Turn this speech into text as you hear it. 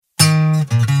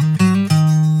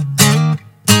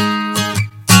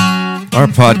Our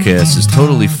podcast is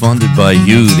totally funded by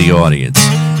you, the audience.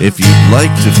 If you'd like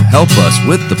to help us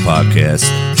with the podcast,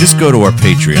 just go to our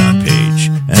Patreon page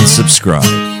and subscribe.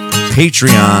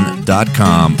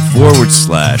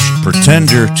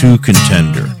 Patreon.com/Pretender to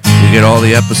Contender. You get all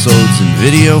the episodes in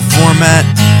video format,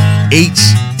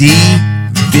 HD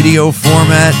video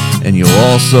format, and you'll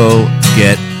also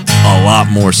get a lot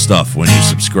more stuff when you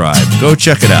subscribe. Go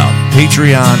check it out.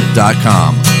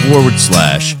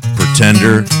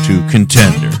 Patreon.com/Pretender to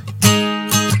Contender.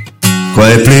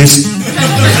 Quiet, please.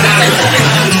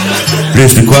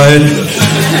 Please be quiet.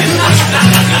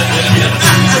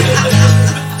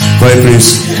 Quiet,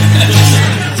 please.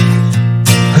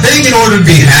 I think in order to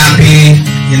be happy,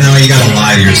 you gotta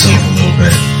lie to yourself a little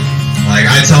bit. Like,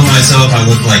 I tell myself I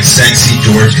look like sexy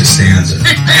George Costanza.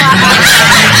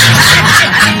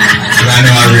 But I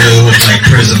know I really look like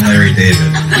Prison Larry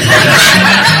David.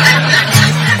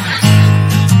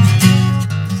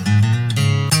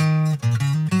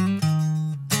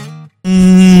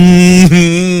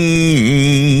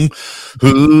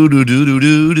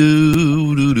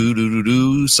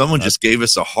 Someone just gave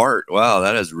us a heart. Wow,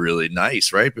 that is really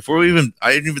nice, right?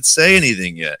 I didn't even say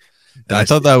anything yet. I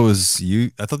thought that was you.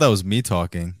 I thought that was me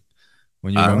talking.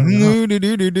 When you're going,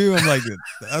 do, I'm like,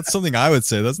 that's something I would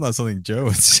say. That's not something Joe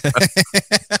would say.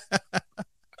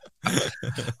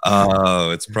 Oh,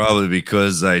 it's probably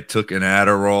because I took an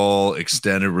Adderall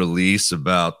extended release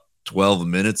about 12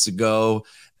 minutes ago,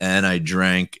 and I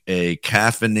drank a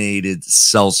caffeinated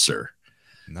seltzer.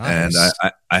 Nice.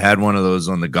 And I had one of those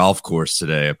on the golf course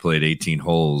today. I played 18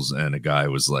 holes, and a guy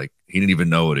was like, he didn't even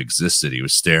know it existed. He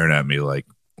was staring at me like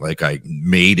I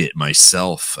made it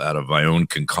myself out of my own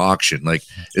concoction. Like,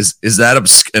 is that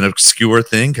an obscure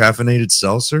thing, caffeinated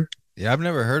seltzer? Yeah, I've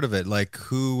never heard of it. Like,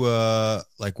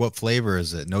 what flavor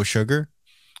is it? No sugar?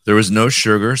 There was no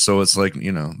sugar, so it's like,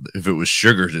 if it was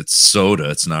sugared, it's soda.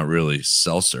 It's not really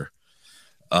seltzer.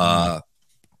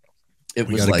 It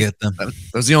was like, get them. That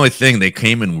was the only thing. They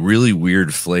came in really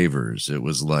weird flavors. It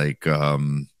was like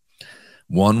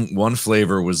one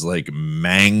flavor was like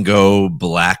mango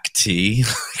black tea.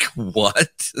 Like,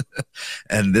 what?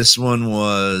 And this one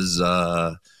was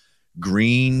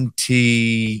green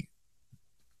tea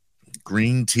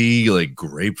like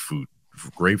grapefruit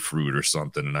or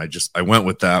something. And I went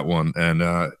with that one, and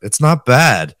it's not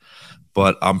bad,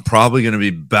 but I'm probably going to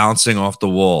be bouncing off the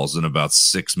walls in about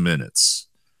 6 minutes.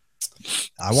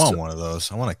 I want one of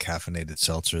those. I want a caffeinated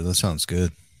seltzer. That sounds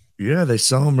good. Yeah, they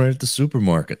sell them right at the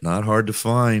supermarket. Not hard to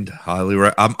find. Highly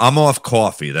I'm off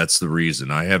coffee. That's the reason.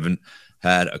 I haven't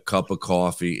had a cup of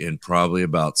coffee in probably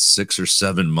about 6 or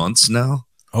 7 months now.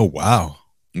 Oh, wow.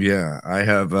 Yeah, I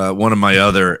have one of my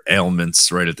other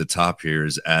ailments right at the top here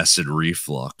is acid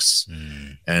reflux.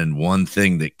 And one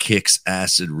thing that kicks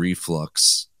acid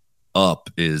reflux up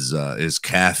is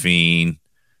caffeine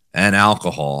and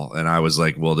alcohol. And I was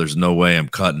like, well, there's no way I'm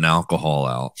cutting alcohol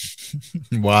out.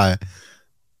 Why?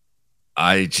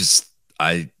 I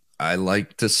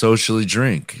like to socially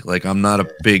drink. Like, I'm not a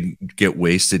big get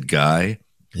wasted guy.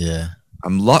 Yeah.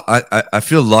 I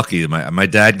feel lucky. My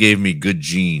dad gave me good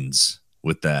genes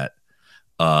with that,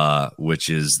 which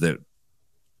is that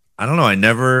I don't know. I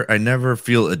never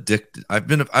feel addicted.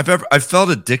 I've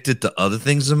felt addicted to other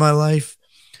things in my life,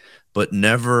 but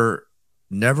never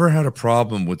had a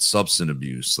problem with substance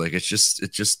abuse. Like, it's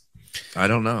just I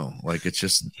don't know. Like, it's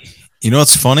just,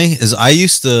 what's funny is I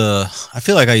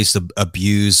feel like I used to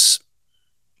abuse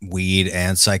weed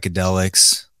and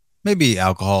psychedelics, maybe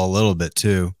alcohol a little bit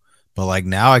too. But like,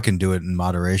 now I can do it in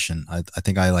moderation. I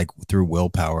think I like through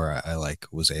willpower, I like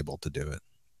was able to do it.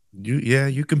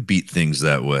 You can beat things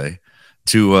that way.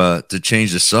 To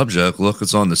change the subject, look,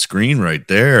 it's on the screen right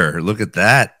there. Look at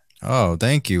that. Oh,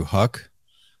 thank you, Huck.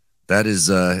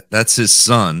 That's his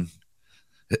son.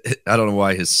 I don't know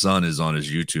why his son is on his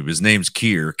YouTube. His name's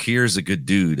Kier. Kier's a good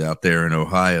dude out there in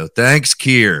Ohio. Thanks,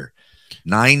 Kier.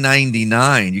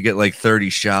 $9.99. You get like 30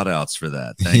 shout outs for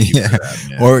that. Thank you for that,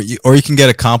 man. Or you can get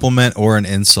a compliment or an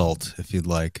insult if you'd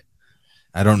like.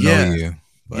 I don't know you.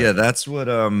 But. Yeah, that's what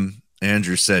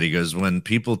Andrew said. He goes, when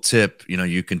people tip,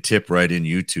 you can tip right in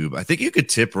YouTube. I think you could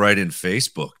tip right in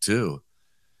Facebook too.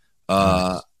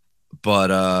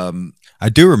 But I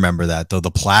do remember that though.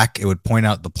 The plaque, it would point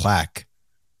out the plaque.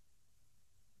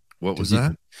 What was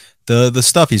that? The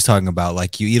stuff he's talking about,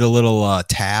 like you eat a little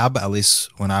tab. At least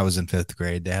when I was in 5th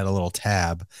grade, they had a little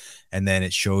tab, and then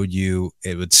it showed you.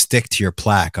 It would stick to your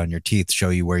plaque on your teeth, show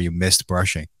you where you missed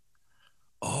brushing.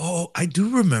 Oh, I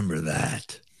do remember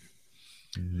that.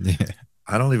 Yeah.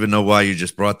 I don't even know why you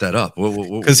just brought that up.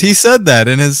 Because he said that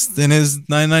in his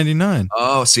 $9.99.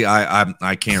 Oh, see,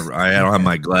 I can't. I don't have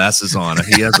my glasses on.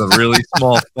 He has a really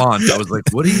small font. I was like,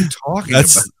 "What are you talking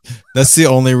about?" That's the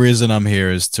only reason I'm here,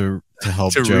 is to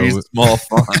help To Joe. read small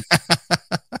font.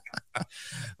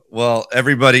 Well,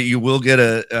 everybody, you will get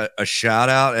a shout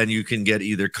out, and you can get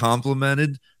either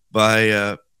complimented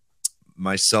by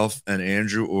myself and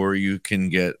Andrew, or you can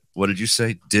get, what did you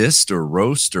say, dissed or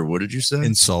roast, or what did you say?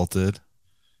 Insulted.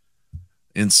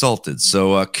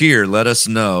 So Keir, let us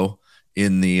know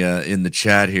in the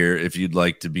chat here if you'd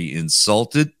like to be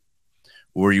insulted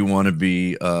or you want to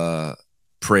be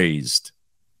praised,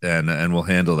 and we'll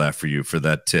handle that for you for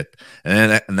that tip.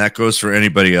 And that goes for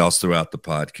anybody else throughout the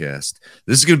podcast.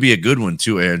 This is going to be a good one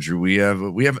too, Andrew. We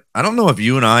have I don't know if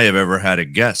you and I have ever had a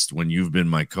guest when you've been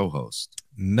my co-host.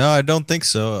 No, I don't think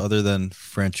so, other than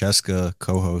Francesca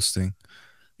co-hosting.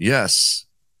 Yes.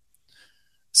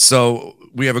 So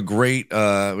we have a great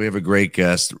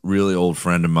guest, really old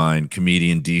friend of mine,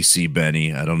 comedian DC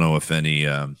Benny. I don't know if any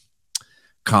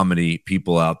comedy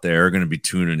people out there are going to be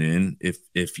tuning in.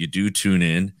 If you do tune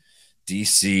in,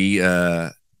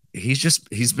 DC,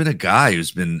 he's been a guy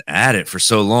who's been at it for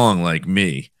so long, like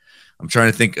me. I'm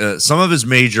trying to think some of his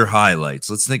major highlights.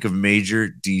 Let's think of major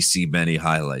DC Benny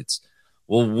highlights.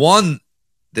 Well, one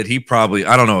that he probably,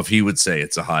 I don't know if he would say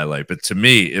it's a highlight, but to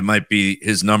me, it might be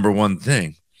his number one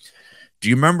thing. Do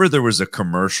you remember there was a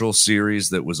commercial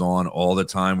series that was on all the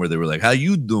time where they were like, "How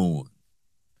you doing?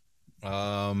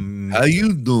 How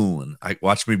you doing?"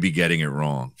 Watch me be getting it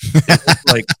wrong.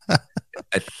 Like,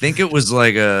 I think it was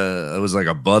like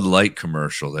a Bud Light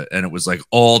commercial and it was like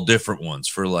all different ones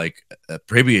for like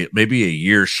maybe a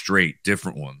year straight,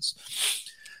 different ones.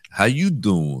 How you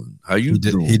doing? How you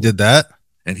doing? He did that.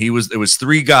 And it was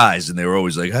three guys, and they were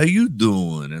always like, "How you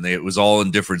doing?" And it was all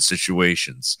in different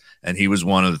situations. And he was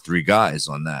one of the three guys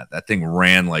on that. That thing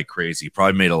ran like crazy. He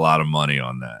probably made a lot of money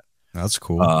on that. That's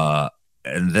cool.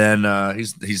 And then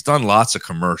he's done lots of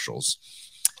commercials,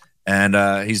 and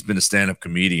he's been a stand-up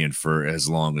comedian for as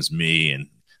long as me. And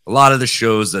a lot of the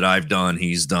shows that I've done,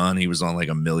 he's done. He was on like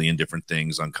a million different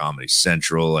things on Comedy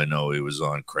Central. I know he was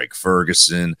on Craig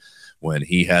Ferguson when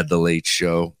he had the Late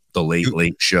Show. The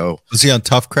late show. Was he on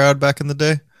Tough Crowd back in the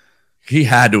day? He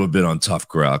had to have been on Tough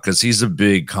Crowd because he's a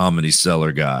big Comedy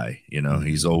Cellar guy. You know,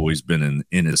 he's always been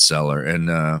in his cellar,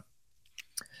 and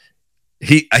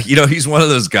he's one of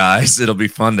those guys. It'll be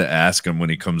fun to ask him when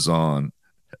he comes on,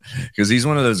 because he's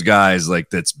one of those guys like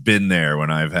that's been there when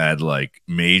I've had like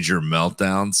major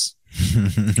meltdowns.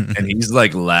 And he's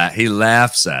like he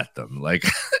laughs at them, like,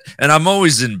 and I'm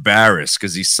always embarrassed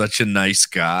because he's such a nice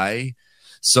guy.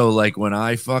 So like when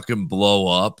I fucking blow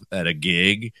up at a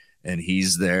gig and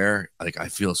he's there, like I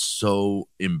feel so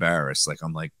embarrassed. Like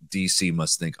I'm like, DC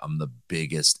must think I'm the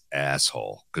biggest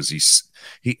asshole because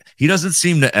he doesn't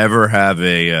seem to ever have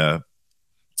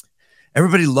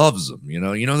everybody loves him, you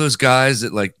know those guys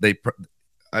that like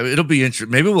it'll be interesting.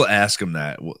 Maybe we'll ask him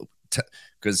that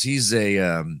because he's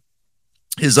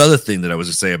his other thing that I was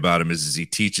to say about him is he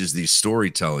teaches these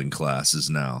storytelling classes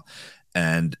now,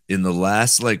 and in the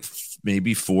last like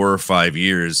maybe 4 or 5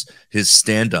 years, his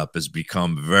stand-up has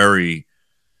become very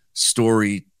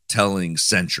storytelling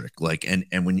centric. Like, and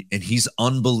he's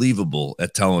unbelievable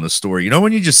at telling a story. You know,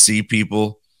 when you just see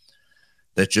people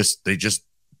that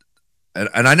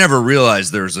and I never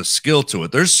realized there's a skill to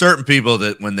it. There's certain people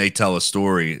that when they tell a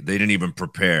story, they didn't even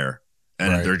prepare.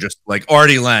 And They're just like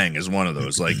Artie Lang is one of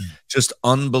those, like just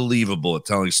unbelievable at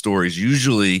telling stories.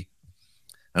 Usually,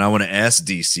 and I want to ask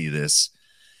DC this,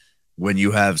 when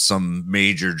you have some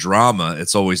major drama,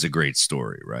 it's always a great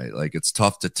story, right? Like it's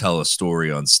tough to tell a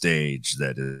story on stage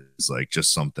that is like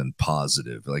just something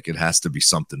positive. Like it has to be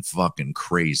something fucking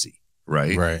crazy,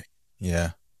 right? Right.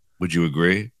 Yeah. Would you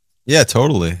agree? Yeah,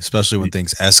 totally. Especially when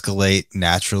things escalate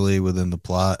naturally within the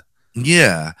plot.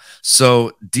 Yeah.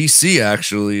 So DC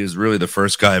actually is really the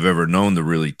first guy I've ever known to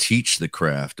really teach the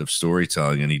craft of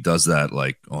storytelling. And he does that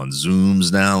like on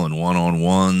Zooms now and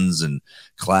one-on-ones and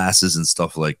classes and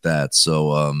stuff like that.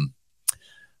 So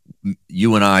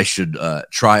you and I should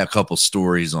try a couple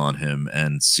stories on him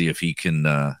and see if he can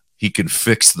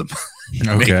fix them,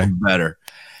 make them better.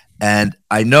 And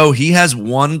I know he has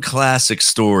one classic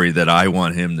story that I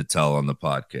want him to tell on the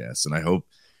podcast, and I hope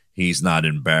he's not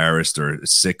embarrassed or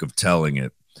sick of telling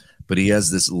it. But he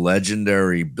has this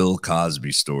legendary Bill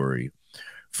Cosby story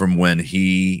from when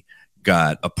he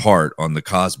got a part on the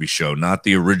Cosby Show, not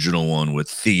the original one with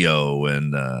Theo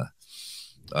and the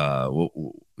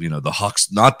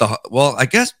Hucks, not the, well, I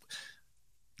guess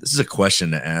this is a question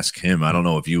to ask him. I don't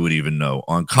know if you would even know.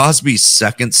 On Cosby's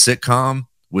second sitcom,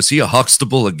 Was he a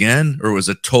Huxtable again, or was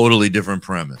it a totally different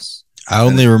premise? I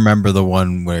only remember the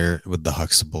one where with the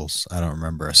Huxtables. I don't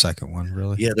remember a second one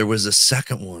really. Yeah, there was a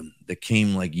second one that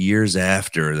came like years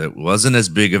after that wasn't as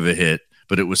big of a hit,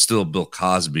 but it was still Bill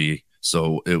Cosby,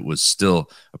 so it was still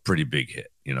a pretty big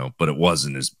hit, you know, but it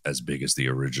wasn't as big as the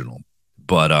original.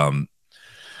 But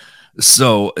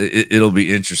so it'll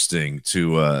be interesting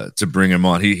to bring him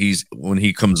on. He's when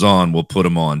he comes on, we'll put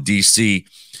him on. DC,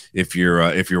 if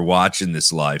you're watching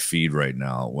this live feed right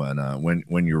now,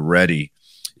 when you're ready,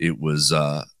 it was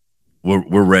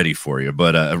we're ready for you.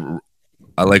 But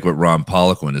I like what Ron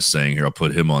Poliquin is saying here. I'll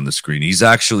put him on the screen. He's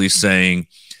actually saying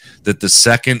that the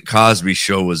second Cosby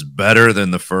Show was better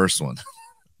than the first one.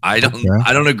 I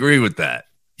don't agree with that.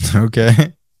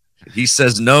 Okay. He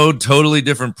says no, totally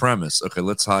different premise. Okay,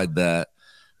 let's hide that.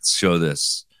 Let's show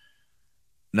this.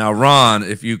 Now, Ron,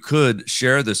 if you could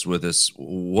share this with us,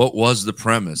 what was the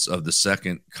premise of the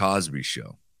second Cosby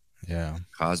Show? Yeah.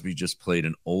 Cosby just played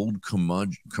an old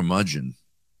curmudgeon.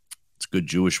 It's a good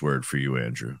Jewish word for you,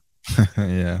 Andrew.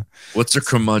 Yeah. What's a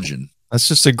curmudgeon? That's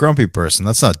just a grumpy person.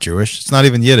 That's not Jewish. It's not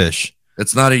even Yiddish.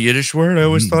 It's not a Yiddish word? I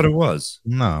always thought it was.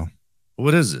 No.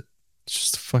 What is it? It's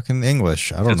just fucking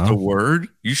English. I don't Just know. a word?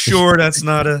 You sure that's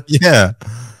not a... Yeah.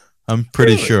 I'm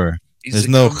pretty sure. There's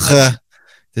no chs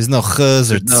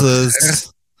or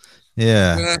tzs.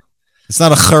 Yeah. It's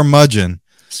not a curmudgeon.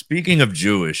 Speaking of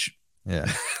Jewish,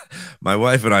 Yeah. my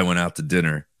wife and I went out to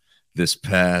dinner this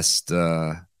past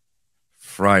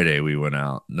Friday. We went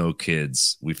out, no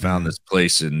kids. We found this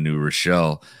place in New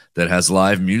Rochelle that has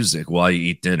live music while you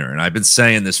eat dinner. And I've been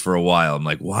saying this for a while. I'm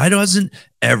like, why doesn't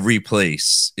every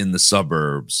place in the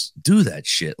suburbs do that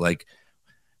shit? Like,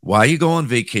 why you go on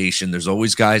vacation, there's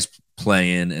always guys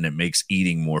playing and it makes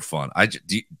eating more fun.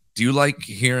 Do you like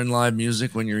hearing live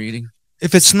music when you're eating?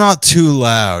 If it's not too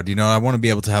loud, you know, I want to be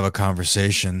able to have a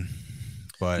conversation.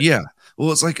 But Yeah.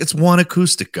 Well, it's like it's one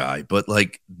acoustic guy, but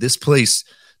like this place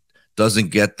doesn't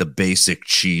get the basic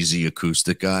cheesy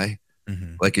acoustic guy.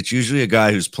 Mhm. Like it's usually a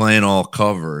guy who's playing all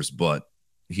covers, but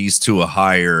he's to a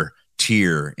higher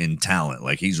tier in talent.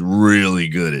 Like he's really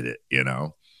good at it, you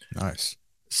know? Nice.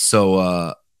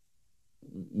 So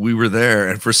we were there,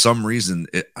 and for some reason,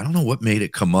 I don't know what made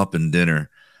it come up in dinner,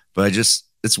 but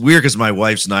it's weird because my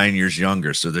wife's 9 years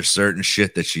younger, so there's certain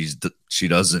shit that she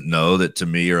doesn't know that to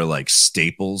me are like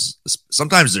staples.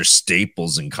 Sometimes they're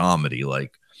staples in comedy.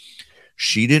 Like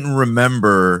she didn't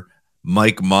remember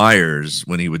Mike Myers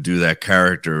when he would do that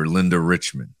character, Linda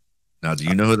Richmond. Now, do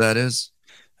you know who that is?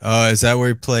 Is that where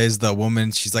he plays the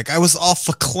woman? She's like, I was all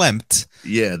verklempt.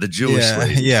 Yeah, the Jewish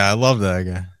lady. Yeah, I love that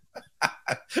guy.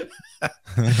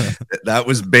 That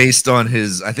was based on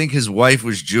I think his wife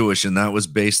was Jewish, and that was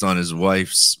based on his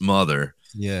wife's mother.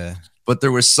 Yeah. But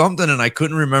there was something, and I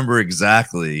couldn't remember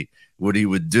exactly what he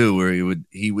would do, where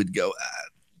he would go,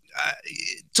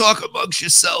 talk amongst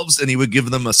yourselves, and he would give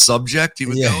them a subject. He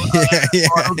would go,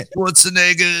 Arnold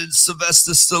Schwarzenegger,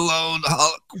 Sylvester Stallone,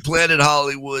 Planet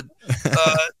Hollywood,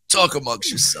 talk amongst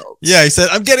yourselves. Yeah, he said,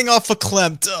 I'm getting off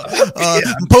verklempt.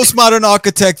 Postmodern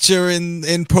architecture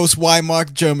in post-Weimar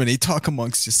Germany. Talk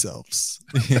amongst yourselves.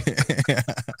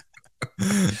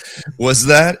 Is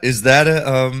that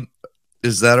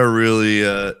a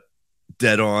really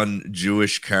dead-on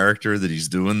Jewish character that he's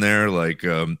doing there? Like,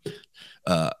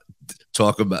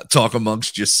 talk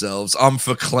amongst yourselves. I'm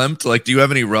verklempt. Like, do you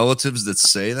have any relatives that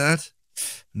say that?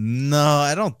 No,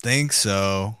 I don't think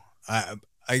so.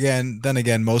 Then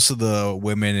again, most of the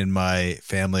women in my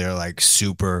family are like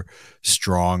super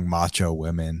strong macho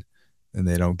women, and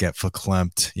they don't get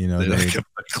verklempt. You know,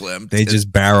 they just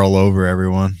barrel over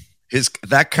everyone.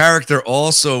 That character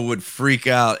also would freak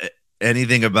out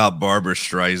anything about Barbra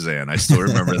Streisand. I still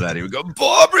remember that. He would go,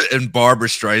 Barbara, and Barbra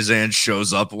Streisand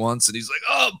shows up once, and he's like,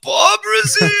 oh,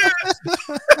 Barbara's here.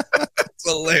 It's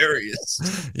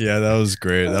hilarious. Yeah, that was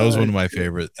great. That was one of my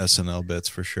favorite SNL bits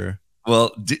for sure.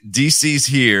 Well, DC's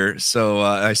here, so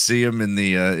I see him in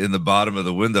the bottom of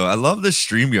the window. I love the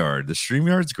StreamYard. The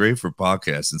StreamYard's great for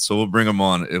podcasts, and so we'll bring him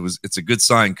on. It's a good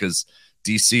sign because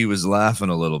DC was laughing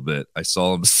a little bit. I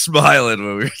saw him smiling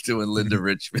when we were doing Linda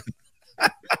Richmond.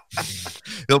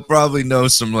 He'll probably know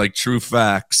some like true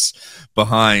facts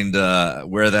behind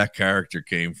where that character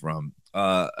came from.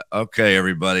 Okay,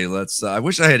 everybody, let's. I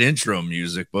wish I had intro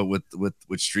music, but with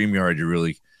StreamYard, you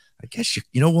really, I guess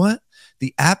you know what?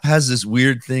 The app has this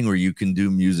weird thing where you can do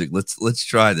music. Let's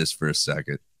try this for a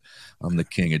second. I'm the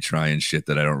king of trying shit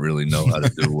that I don't really know how to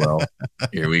do well.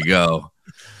 Here we go.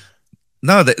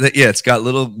 No, yeah, it's got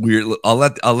little weird. I'll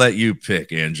let you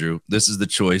pick, Andrew. This is the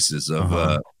choices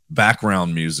of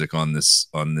background music on this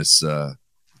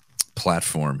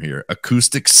platform here: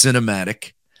 acoustic,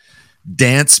 cinematic,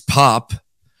 Dance Pop,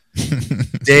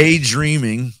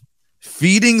 Daydreaming,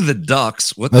 Feeding the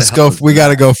Ducks. What? Let's go. We got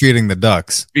to go Feeding the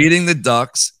Ducks. Feeding the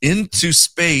Ducks, Into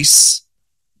Space.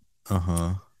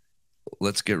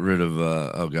 Let's get rid of.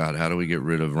 Oh God, how do we get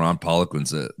rid of Ron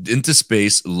Poliquin's Into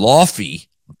Space, Lofty?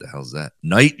 What the hell's that?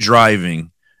 Night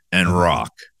Driving and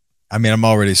Rock. I mean, I'm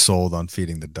already sold on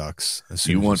Feeding the Ducks.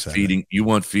 You want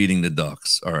Feeding the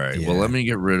Ducks. All right. Yeah. Well, let me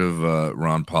get rid of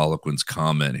Ron Poliquin's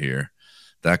comment here.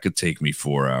 That could take me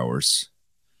 4 hours.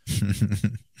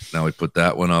 Now we put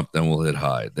that one up, then we'll hit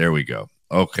hide. There we go.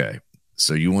 Okay.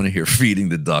 So you want to hear Feeding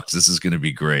the Ducks. This is going to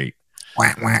be great.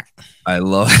 I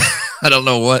love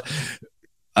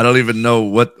I don't even know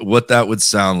what that would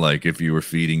sound like if you were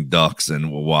feeding ducks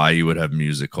and why you would have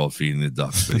music called Feeding the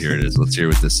Ducks. But here it is. Let's hear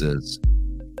what this is.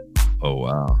 Oh,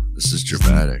 wow. This is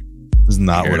dramatic. This is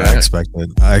not what I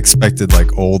expected. I expected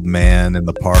like old man in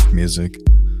the park music.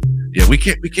 Yeah, we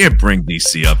can't bring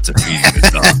DC up to Feeding the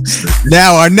Ducks.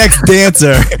 Now our next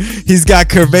dancer, he's got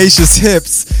curvaceous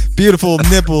hips, beautiful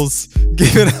nipples.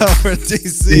 Give it up for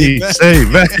DC.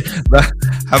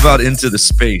 How about Into the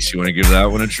Space? You want to give that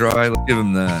one a try? Let's give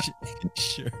him that.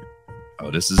 Sure.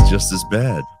 Oh, this is just as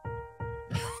bad.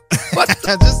 What?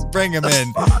 Just bring him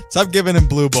in. Stop giving him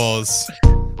blue balls.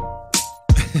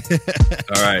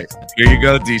 All right, here you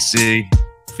go, DC.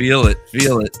 Feel it.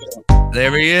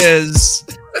 There he is.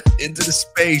 Into the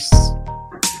Space.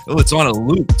 Oh, it's on a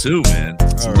loop too, man.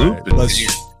 It's looping.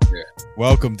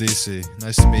 Welcome, DC.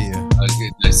 Nice to meet you.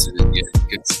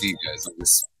 Good to see you guys. I'm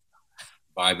just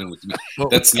vibing with you.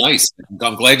 That's nice.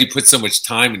 I'm glad you put so much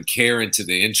time and care into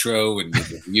the intro and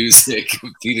the music,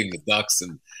 Feeding the Ducks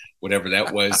and whatever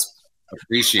that was.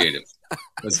 Appreciate it.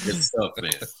 That's good stuff,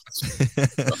 man.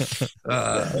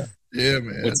 Yeah,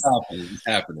 man. What's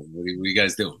happening? What are you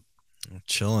guys doing?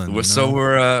 Chilling.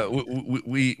 So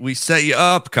we set you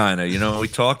up, kind of. You know, we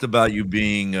talked about you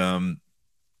being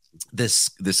this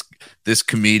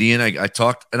comedian. I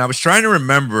talked, and I was trying to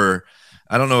remember.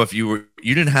 I don't know if you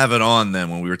didn't have it on then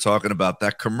when we were talking about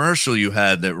that commercial you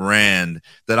had that ran.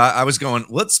 That I was going,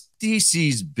 what's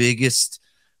DC's biggest?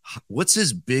 What's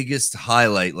his biggest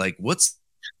highlight? Like, what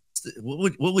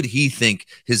would he think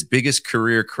his biggest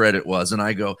career credit was? And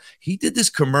I go, he did this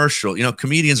commercial. You know,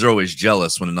 comedians are always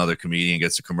jealous when another comedian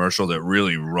gets a commercial that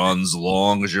really runs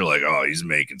long, because you're like, oh, he's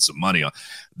making some money on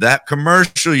that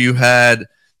commercial you had.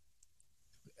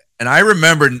 And I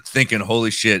remember thinking,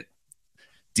 holy shit,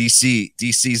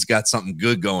 DC's got something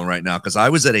good going right now, because I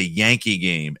was at a Yankee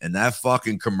game and that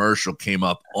fucking commercial came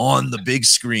up on the big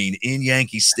screen in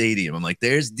Yankee Stadium. I'm like,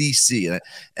 there's DC.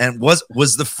 And was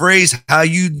the phrase, how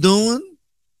you doing?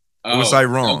 Or was I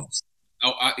wrong?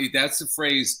 That's the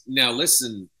phrase. Now,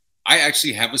 listen, I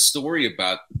actually have a story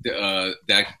about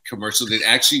that commercial that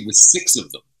actually was 6 of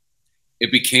them.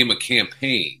 It became a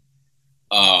campaign.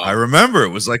 I remember it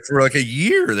was like for like a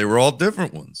year. They were all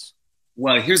different ones.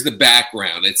 Well, here's the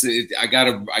background. I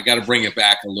gotta bring it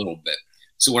back a little bit.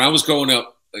 So when I was growing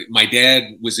up, my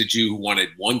dad was a Jew who wanted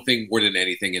one thing more than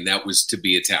anything, and that was to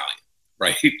be Italian,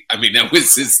 right? I mean, that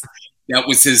was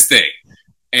his thing.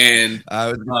 And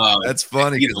that's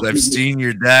funny, because I've seen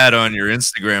your dad on your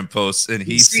Instagram posts, and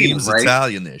he seems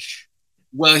Italianish.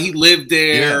 Well, he lived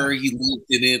there. Yeah. He lived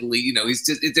in Italy. You know, he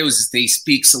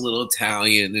speaks a little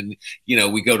Italian, and you know,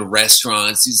 we go to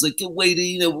restaurants. He's like, wait,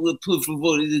 you know,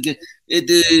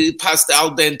 pasta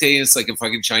al dente. It's like a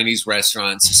fucking Chinese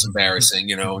restaurant. It's just embarrassing,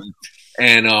 you know.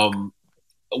 And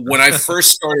when I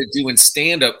first started doing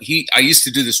stand up, I used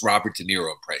to do this Robert De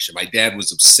Niro impression. My dad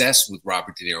was obsessed with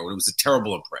Robert De Niro, and it was a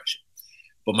terrible impression.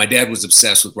 But my dad was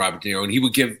obsessed with Robert De Niro, and he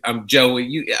would give Joe,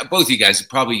 both of you guys,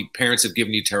 probably parents have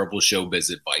given you terrible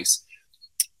showbiz advice,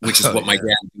 which is what my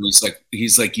dad do.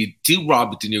 He's like, you do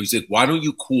Robert De Niro. He's like, why don't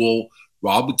you call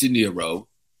Robert De Niro?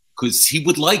 Because he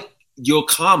would like your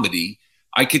comedy.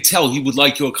 I could tell he would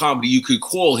like your comedy. You could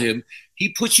call him. He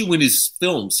put you in his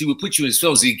films. He would put you in his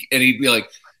films, and he'd be like,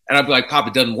 and I'd be like, Pop,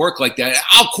 it doesn't work like that.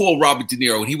 I'll call Robert De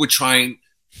Niro, and he would try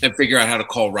and figure out how to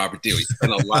call Robert De Niro. He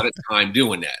spent a lot of time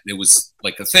doing that. And it was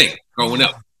like a thing growing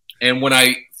up. And when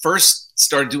I first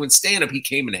started doing stand-up, he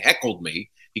came and heckled me.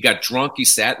 He got drunk. He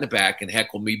sat in the back and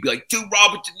heckled me. He'd be like, do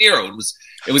Robert De Niro. It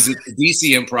was a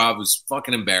DC Improv. It was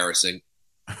fucking embarrassing.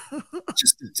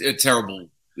 Just a terrible.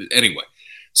 Anyway,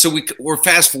 so we're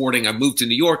fast forwarding. I moved to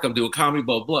New York. I'm doing comedy,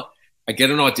 blah, blah. I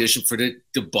get an audition for the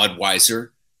Budweiser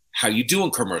How You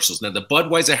Doing commercials. Now, the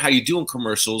Budweiser How You Doing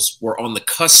commercials were on the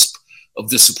cusp of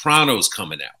The Sopranos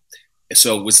coming out.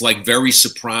 So it was like very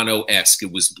Soprano-esque.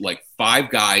 It was like 5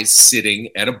 guys sitting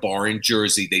at a bar in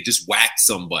Jersey. They just whacked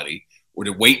somebody, or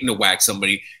they're waiting to whack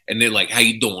somebody, and they're like, how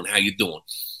you doing? How you doing?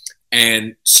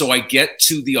 And so I get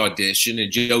to the audition,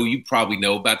 and Joe, you probably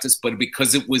know about this, but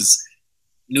because it was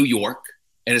New York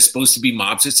and it's supposed to be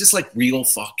mobs, it's just like real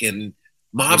fucking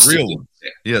mobs. The real one.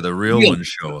 Yeah, the real ones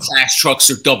show up. Class trucks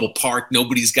are double parked.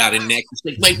 Nobody's got a neck. It's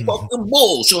like my fucking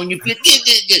bull showing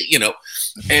you know.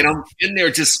 And I'm in there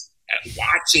just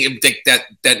watching him take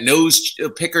that nose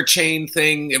picker chain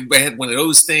thing. Everybody had one of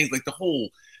those things, like the whole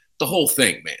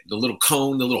thing, man. The little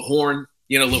cone, the little horn,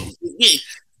 you know,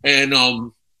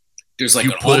 and there's like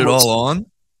you put it all on.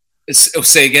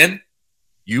 Say again.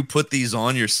 You put these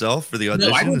on yourself for the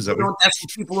audition? No, I don't know. That's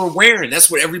what people are wearing. That's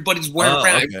what everybody's wearing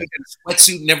around. Okay. Everybody got a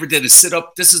sweatsuit, never did a sit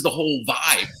up. This is the whole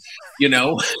vibe, you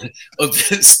know, of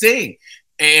this thing.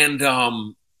 And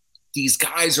these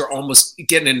guys are almost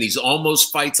getting in these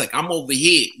almost fights. Like, I'm over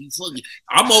here.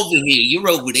 I'm over here. You're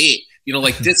over there. You know,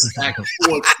 like this is back and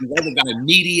forth. The other guy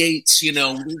mediates, you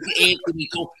know, Anthony,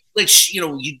 let's, you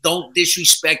know, you don't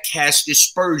disrespect cast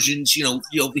dispersions, you know,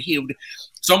 you over here.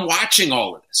 So I'm watching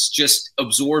all of this, just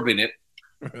absorbing it.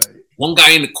 Right. One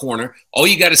guy in the corner. All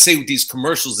you got to say with these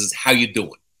commercials is how you doing.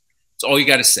 That's all you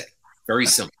got to say. Very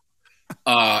simple.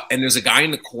 And there's a guy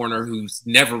in the corner who's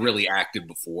never really acted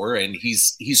before, and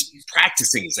he's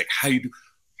practicing. He's like, how you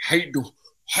do?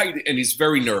 And he's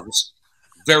very nervous,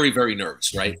 very, very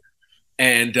nervous, right?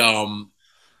 And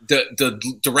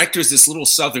the director's this little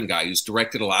Southern guy who's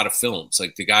directed a lot of films.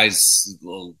 Like the guy's,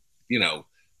 you know,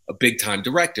 a big time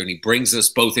director, and he brings us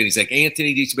both in. He's like,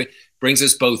 Anthony, brings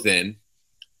us both in.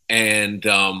 And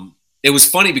it was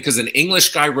funny because an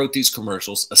English guy wrote these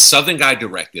commercials, a Southern guy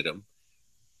directed them.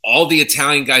 All the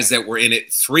Italian guys that were in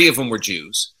it, 3 of them were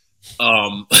Jews. You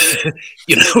know,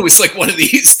 it was like one of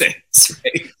these things.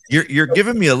 Right? You're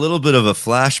giving me a little bit of a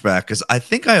flashback because I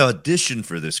think I auditioned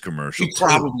for this commercial. You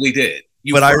probably did.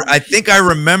 I think I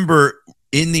remember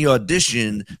in the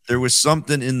audition, there was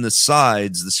something in the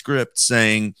sides, the script,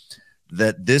 saying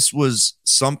that this was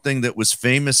something that was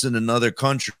famous in another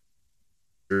country.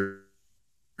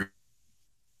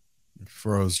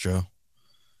 Froze, Joe.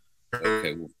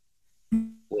 Okay.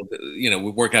 Well, you know,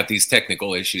 we work out these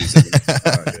technical issues.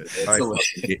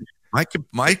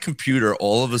 My computer,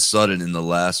 all of a sudden in the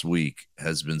last week,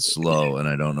 has been slow, and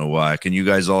I don't know why. Can you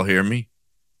guys all hear me?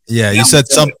 Yeah, you said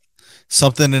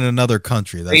something in another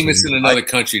country. That's famous in another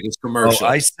country. This commercial.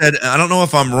 I said, I don't know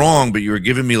if I'm wrong, but you were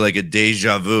giving me like a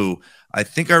deja vu. I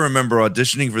think I remember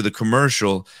auditioning for the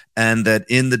commercial, and that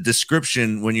in the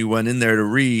description when you went in there to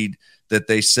read, that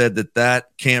they said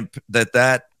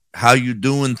that how you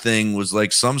doing thing was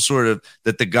like some sort of,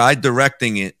 that the guy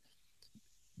directing it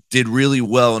did really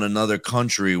well in another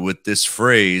country with this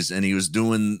phrase, and he was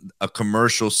doing a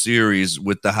commercial series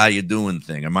with the how you doing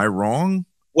thing. Am I wrong?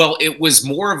 Well, it was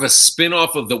more of a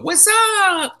spin-off of the What's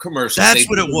Up commercial. That's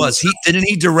what it was. Didn't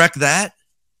he direct that?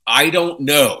 I don't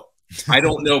know,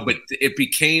 but it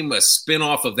became a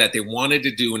spin-off of that. They wanted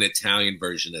to do an Italian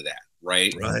version of that,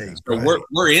 right? Right. So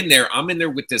we're in there. I'm in there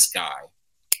with this guy.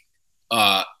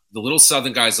 The little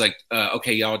Southern guy's like,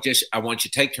 okay, y'all, I want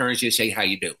you to take turns. Just say how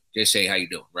you do. Just say how you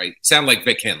do, right? Sound like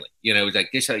Vic Henley. You know, he's like,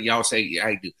 just y'all say how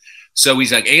you do. So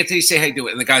he's like, Anthony, say how you do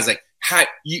it. And the guy's like,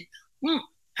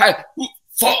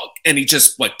 fuck. And he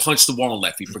just like punched the wall and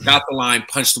left. He forgot the line,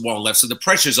 punched the wall and left. So the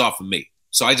pressure's off of me.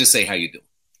 So I just say how you do.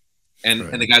 And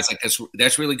the guy's like,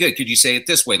 that's really good. Could you say it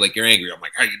this way? Like you're angry. I'm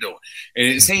like, how you doing?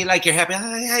 And say it like you're happy.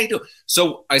 How you doing?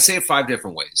 So I say it 5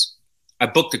 different ways. I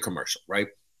booked a commercial, right?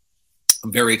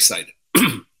 I'm very excited.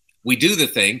 We do the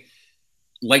thing.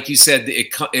 Like you said,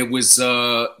 it was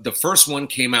the first one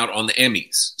came out on the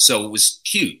Emmys. So it was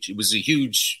huge. It was a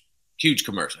huge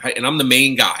commercial. And I'm the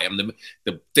main guy.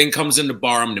 The thing comes in the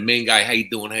bar. I'm the main guy. How you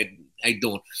doing? How you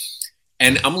doing?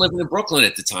 And I'm living in Brooklyn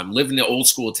at the time, living in the old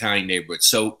school Italian neighborhood.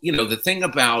 So, you know, the thing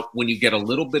about when you get a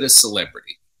little bit of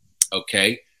celebrity,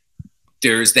 okay,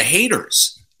 there's the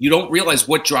haters. You don't realize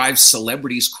what drives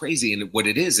celebrities crazy, and what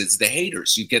it is. It's the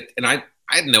haters. You get, and I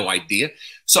had no idea.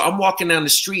 So I'm walking down the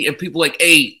street, and people are like,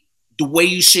 hey, the way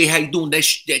you say how you doing,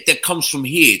 that comes from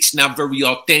here. It's not very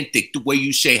authentic. The way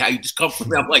you say how you just come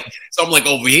from. I'm like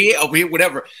over here,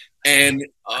 whatever. And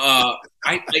I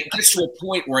get to a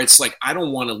point where it's like I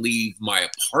don't want to leave my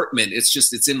apartment.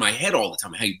 It's in my head all the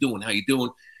time. How you doing? How you doing?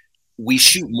 We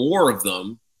shoot more of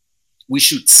them. We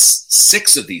shoot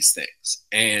 6 of these things,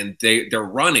 and they're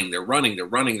running,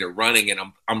 and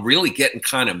I'm really getting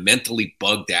kind of mentally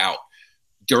bugged out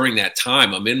during that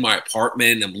time. I'm in my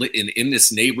apartment, I'm in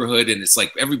this neighborhood, and it's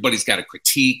like everybody's got a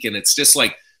critique, and it's just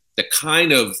like the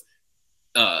kind of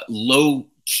low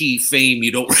key fame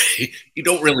you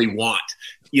don't really want.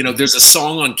 You know, there's a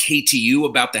song on KTU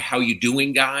about the how you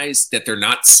doing guys that they're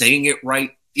not saying it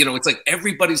right. You know, it's like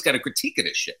everybody's got a critique of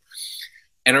this shit.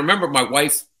 And I remember my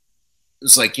wife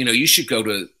was like, you should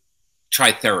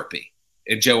try therapy.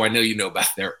 And Joe, I know you know about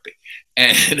therapy.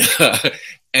 And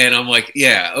and I'm like,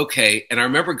 yeah, okay. And I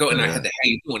remember going, and I had the how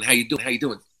you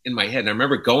doing in my head. And I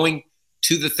remember going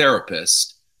to the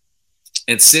therapist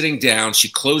and sitting down. She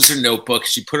closed her notebook.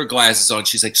 She put her glasses on.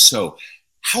 She's like, so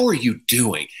how are you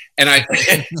doing? And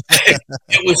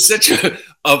it was such a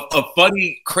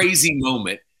funny, crazy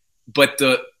moment. But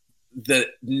the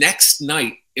next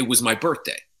night, it was my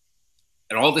birthday.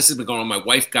 And all this has been going on. My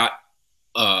wife got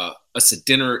us a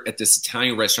dinner at this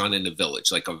Italian restaurant in the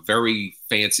Village, like a very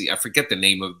fancy, I forget the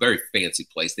name of a very fancy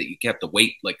place that you have to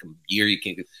wait like a year. You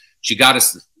can't get. She got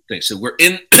us the thing. So we're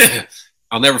in,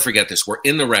 I'll never forget this. We're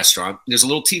in the restaurant. There's a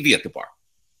little TV at the bar.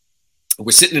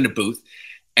 We're sitting in a booth,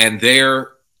 and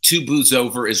there, 2 booths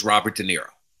over, is Robert De Niro,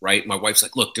 right? My wife's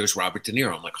like, look, there's Robert De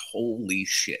Niro. I'm like, holy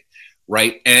shit,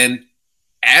 right? And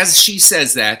as she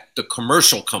says that, the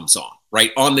commercial comes on,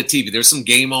 right, on the TV. There's some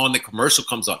game on, the commercial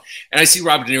comes on. And I see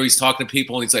Robert De Niro, he's talking to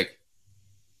people, and he's like,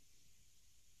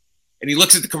 and he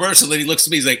looks at the commercial, and then he looks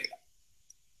at me, he's like,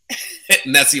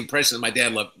 and that's the impression that my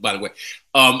dad loved, by the way.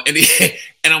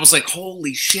 And I was like,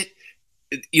 holy shit.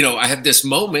 I have this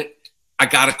moment. I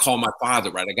got to call my father,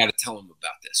 right? I got to tell him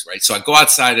about this, right? So I go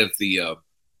outside of the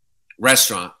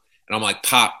restaurant, and I'm like,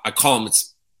 Pop, I call him.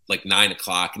 It's like 9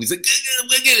 o'clock, and he's like,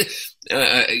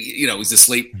 he's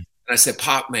asleep. And I said,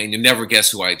 Pop, man, you never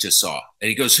guess who I just saw. And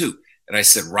he goes, who? And I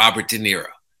said, Robert De Niro.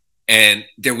 And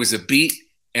there was a beat,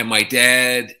 and my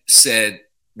dad said,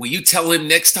 will you tell him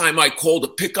next time I call to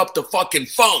pick up the fucking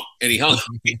phone? And he hung up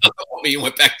on me and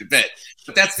went back to bed.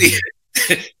 But that's the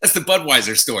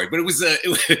Budweiser story. But it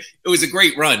was a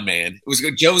great run, man. It was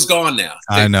good. Joe's gone now.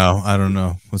 I know. I don't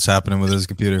know what's happening with his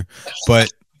computer,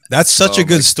 but that's such a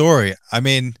good story. I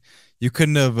mean, you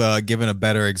couldn't have given a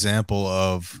better example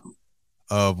of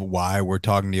why we're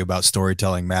talking to you about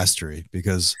storytelling mastery,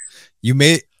 because you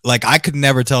made, like, I could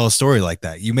never tell a story like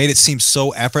that. You made it seem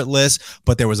so effortless,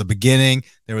 but there was a beginning,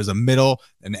 there was a middle,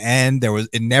 an end.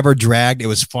 It never dragged. It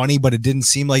was funny, but it didn't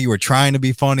seem like you were trying to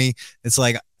be funny. It's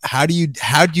like, how do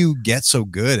you get so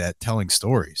good at telling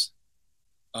stories?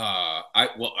 I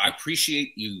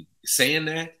appreciate you saying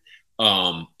that.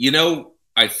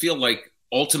 I feel like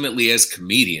ultimately as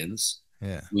comedians,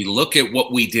 we look at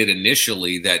what we did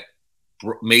initially that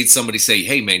made somebody say,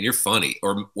 hey man, you're funny,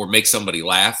 or make somebody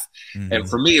laugh. Mm-hmm. And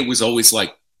for me, it was always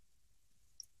like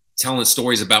telling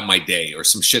stories about my day or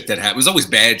some shit that happened. It was always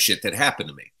bad shit that happened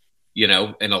to me,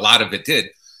 and a lot of it did.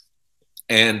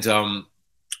 And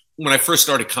when I first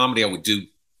started comedy, I would do,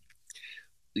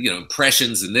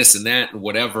 impressions and this and that and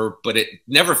whatever, but it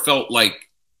never felt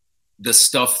like the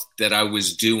stuff that I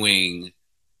was doing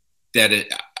that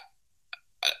it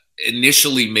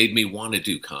initially made me want to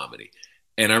do comedy.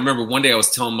 And I remember one day I was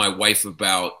telling my wife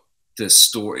about this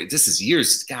story. This is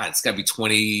years. God, it's got to be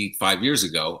 25 years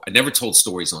ago. I never told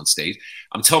stories on stage.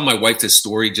 I'm telling my wife this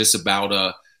story just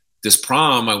about this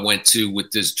prom I went to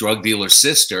with this drug dealer's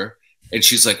sister. And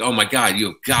she's like, oh my God, you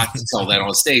have got to tell that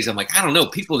on stage. I'm like, I don't know.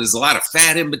 There's a lot of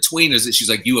fat in between. She's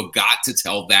like, you have got to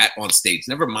tell that on stage.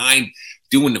 Never mind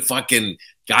doing the fucking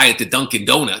guy at the Dunkin'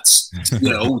 Donuts,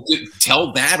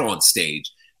 tell that on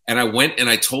stage. And I went and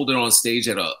I told it on stage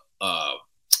at a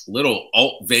little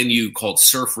alt venue called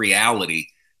Surf Reality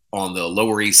on the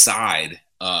Lower East Side.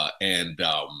 And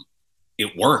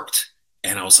it worked.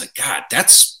 And I was like, God,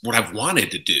 that's what I've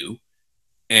wanted to do.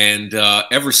 And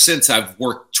ever since I've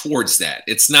worked towards that.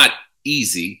 It's not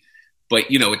easy, but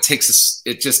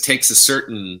it just takes a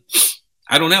certain,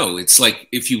 I don't know. It's like,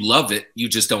 if you love it, you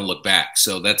just don't look back.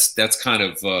 So that's kind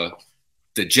of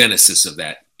the genesis of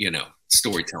that,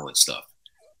 storytelling stuff.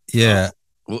 Yeah.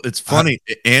 Well, it's funny,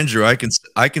 Andrew. I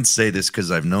can say this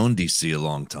because I've known DC a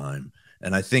long time,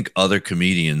 and I think other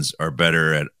comedians are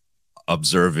better at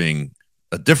observing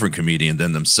a different comedian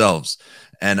than themselves.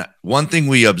 And one thing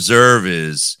we observe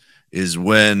is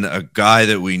when a guy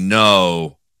that we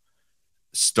know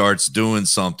starts doing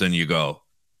something, you go,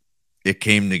 it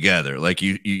came together. Like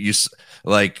you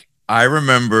like, I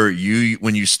remember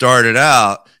when you started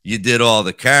out, you did all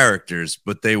the characters,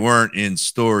 but they weren't in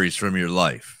stories from your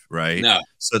life, right? No.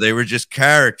 So they were just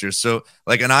characters. So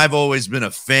like, and I've always been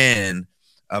a fan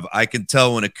of, I can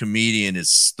tell when a comedian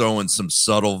is throwing some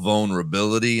subtle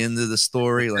vulnerability into the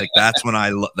story. Like that's when I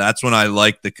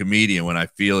like the comedian, when I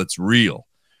feel it's real.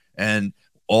 And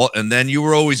then you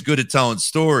were always good at telling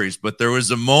stories, but there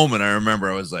was a moment I remember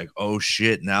I was like, oh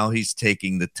shit, now he's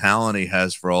taking the talent he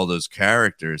has for all those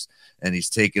characters, and he's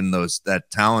taking that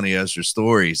talent he has for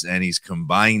stories, and he's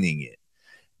combining it.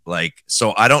 Like,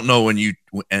 so I don't know when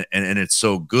and it's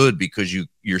so good because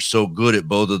you're so good at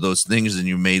both of those things, and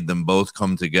you made them both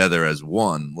come together as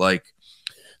one. Like,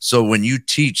 So when you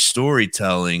teach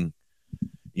storytelling,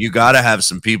 you got to have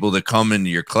some people that come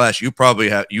into your class. You probably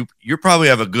have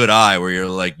a good eye where you're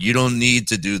like, you don't need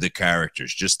to do the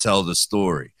characters, just tell the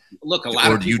story. Look, a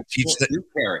lot of people do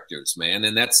characters, man,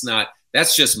 and that's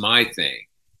just my thing.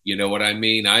 You know what I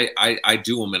mean? I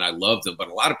do them and I love them, but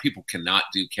a lot of people cannot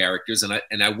do characters,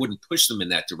 and I wouldn't push them in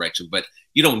that direction. But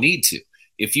you don't need to.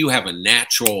 If you have a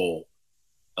natural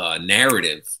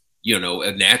narrative, you know,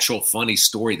 a natural funny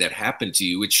story that happened to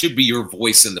you, it should be your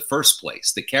voice in the first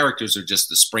place. The characters are just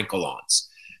the sprinkle-ons.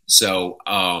 So,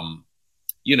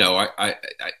 you know,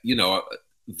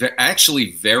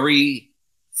 actually very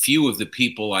few of the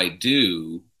people I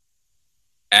do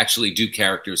actually do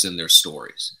characters in their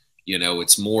stories. You know,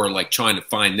 it's more like trying to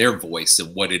find their voice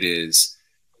and what it is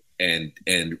and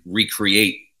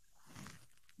recreate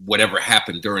whatever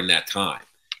happened during that time.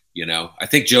 You know, I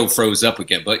think Joe froze up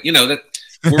again, but you know that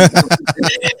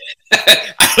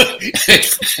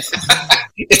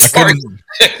it's hard.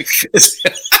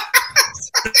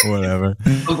 Whatever.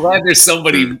 I'm glad there's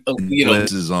somebody. You know,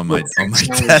 this is on my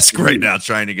desk right now,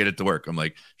 trying to get it to work. I'm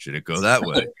like, should it go that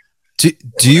way?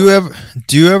 Do you ever,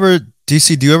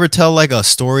 DC? Do you ever tell like a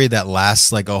story that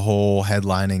lasts like a whole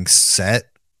headlining set?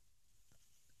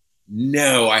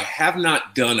 No, I have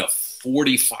not done a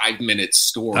 45-minute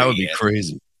story. That would be yet.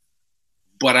 Crazy.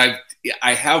 But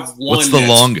I have one. What's the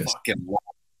longest?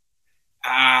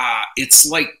 It's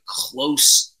like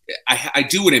close. I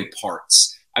do it in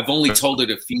parts. I've only told it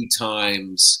a few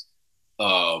times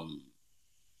in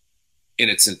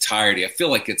its entirety. I feel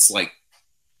like it's like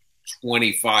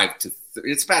 25 to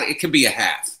it's about. It can be a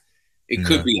half. It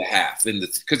could be a half,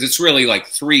 because it's really like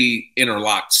 3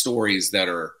 interlocked stories that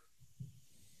are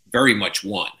very much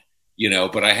one. You know,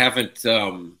 but I haven't.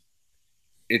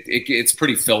 It's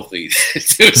pretty filthy.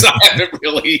 So I haven't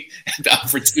really had the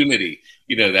opportunity,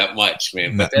 you know, that much,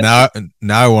 man. But now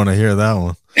I want to hear that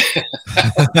one.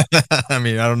 I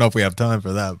mean, I don't know if we have time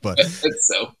for that, but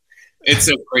it's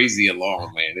so crazy and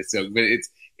long, man.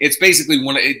 It's basically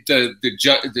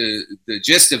the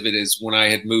gist of it is when I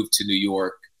had moved to New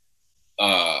York,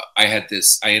 I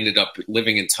ended up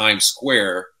living in Times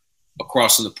Square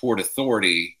across from the Port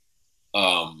Authority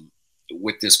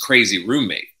with this crazy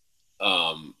roommate.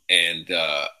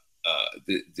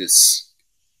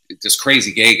 This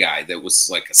crazy gay guy that was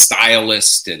like a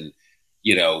stylist and,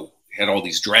 you know, had all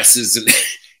these dresses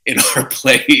in our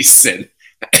place. And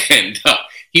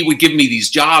he would give me these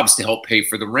jobs to help pay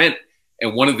for the rent.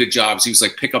 And one of the jobs, he was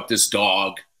like, pick up this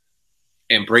dog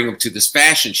and bring him to this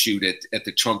fashion shoot at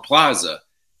the Trump Plaza.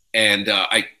 And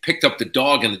I picked up the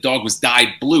dog, and the dog was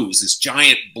dyed blue. It was this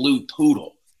giant blue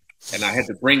poodle. And I had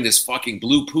to bring this fucking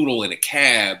blue poodle in a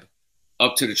cab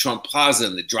up to the Trump Plaza,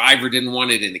 and the driver didn't want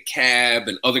it in the cab,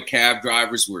 and other cab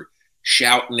drivers were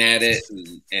shouting at it.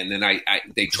 And then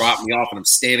they dropped me off, and I'm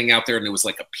standing out there, and there was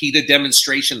like a PETA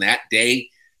demonstration that day.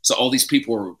 So all these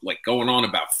people were like going on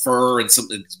about fur, and some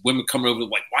women coming over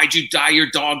like, why'd you dye your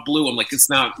dog blue? I'm like, it's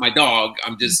not my dog.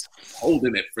 I'm just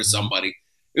holding it for somebody.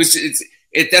 That's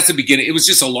the beginning. It was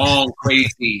just a long,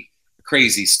 crazy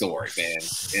story, man.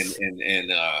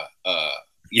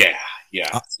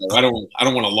 Yeah. So I don't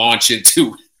want to launch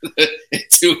into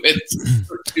it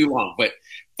for too long, but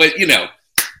you know,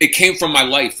 it came from my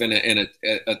life, and it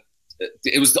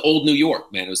was the old New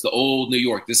York, man. It was the old New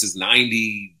York. This is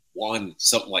 91,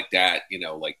 something like that. You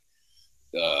know, like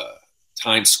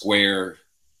Times Square.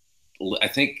 I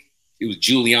think it was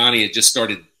Giuliani had just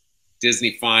started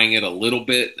Disney-fying it a little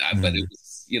bit, but it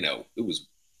was, you know, it was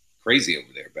crazy over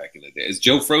there back in the day. Is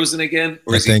Joe frozen again?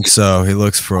 Or I think so. He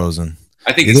looks frozen.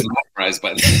 I think he's surprised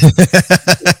by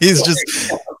that.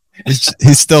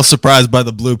 he's still surprised by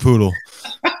the blue poodle.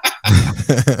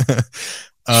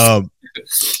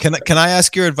 Can I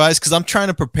ask your advice? Because I'm trying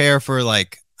to prepare for,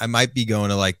 like, I might be going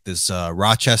to like this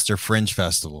Rochester Fringe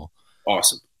Festival.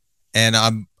 Awesome. And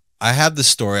I have the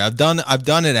story. I've done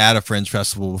it at a Fringe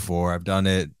Festival before. I've done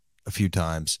it a few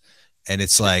times, and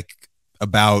it's like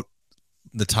about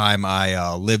the time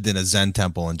I lived in a Zen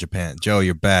temple in Japan. Joe,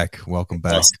 you're back. Welcome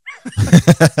back.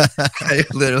 I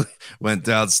literally went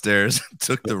downstairs,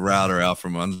 took the router out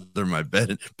from under my bed,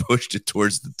 and pushed it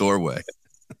towards the doorway.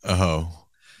 Oh,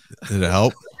 did it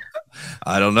help?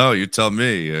 I don't know. You tell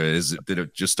me. Did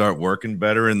it just start working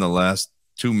better in the last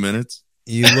 2 minutes?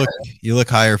 You look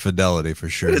higher fidelity for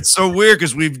sure. It's so weird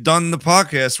because we've done the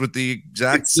podcast with the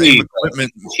exact same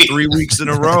equipment 3 weeks in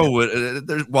a row.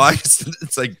 Why?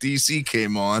 It's like DC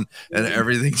came on and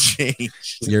everything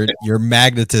changed. Your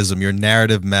magnetism, your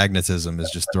narrative magnetism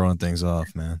is just throwing things off,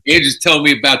 man. Yeah, just tell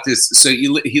me about this. So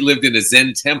he lived in a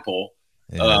Zen temple.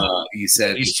 Yeah. He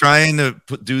said he's trying to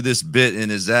do this bit in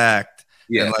his act.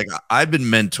 Yeah. And like I've been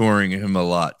mentoring him a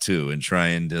lot too and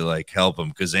trying to like help him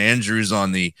because Andrew's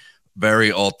on the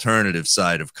very alternative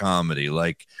side of comedy.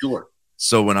 Like, Sure.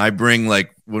 so when I bring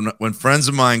like when friends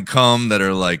of mine come that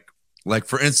are like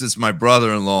for instance, my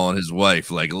brother-in-law and his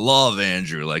wife like love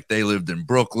Andrew. Like they lived in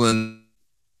Brooklyn.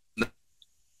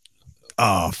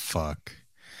 Oh fuck.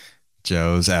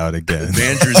 Joe's out again. If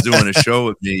Andrew's doing a show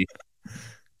with me,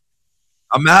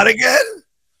 I'm out again.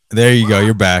 There you go.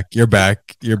 You're back. You're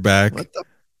back. You're back. What the?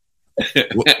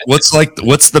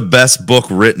 What's the best book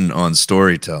written on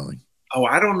storytelling? Oh,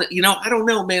 I don't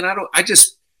know, man. I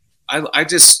just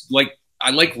like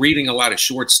reading a lot of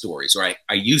short stories, or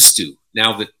I used to.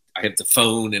 Now that I have the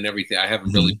phone and everything, I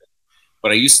haven't really,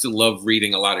 but I used to love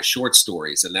reading a lot of short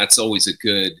stories, and that's always a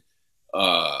good,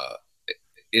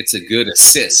 it's a good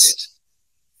assist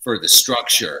for the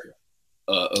structure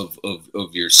of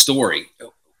your story.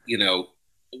 You know,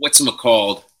 what's it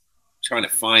called? Trying to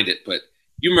find it, but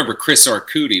you remember Chris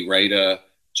Arcudi, right?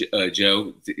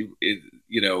 Joe,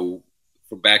 you know,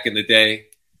 from back in the day.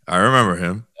 I remember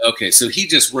him. Okay, so he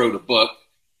just wrote a book.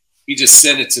 He just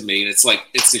sent it to me, and it's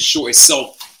a short. It's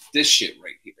this shit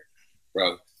right here,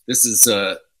 bro. This is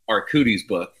Arcudi's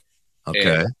book.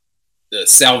 Okay. The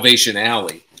Salvation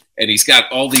Alley, and he's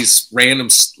got all these random,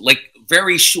 like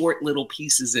very short little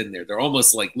pieces in there. They're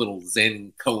almost like little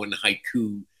Zen koan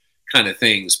haiku kind of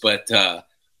things, but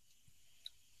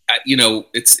you know,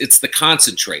 it's the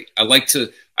concentrate. I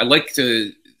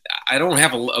don't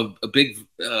have a big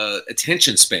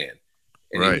attention span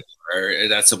anymore, right?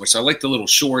 That's so much. So I like the little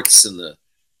shorts and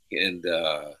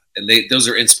those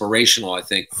are inspirational, I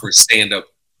think, for stand-up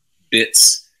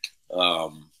bits.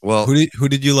 Well, who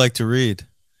did you like to read?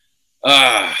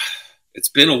 It's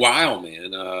been a while,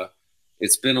 man.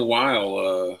 It's been a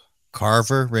while.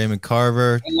 Carver, Raymond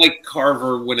Carver. I liked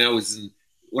Carver when I was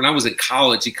in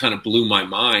college. He kind of blew my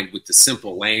mind with the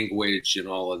simple language and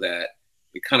all of that.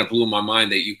 It kind of blew my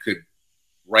mind that you could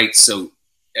write so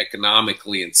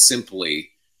economically and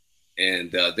simply.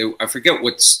 And I forget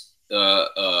what's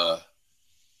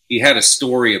he had a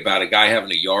story about a guy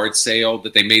having a yard sale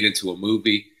that they made into a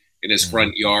movie in his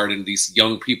front yard, and these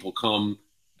young people come.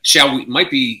 Shall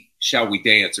we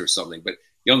dance or something? But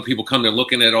young people come, they're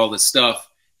looking at all this stuff,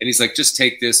 and he's like, just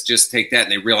take this, just take that.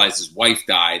 And they realize his wife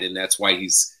died, and that's why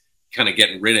he's kind of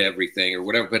getting rid of everything or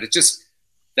whatever. But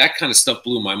that kind of stuff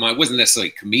blew my mind. It wasn't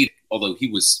necessarily comedic, although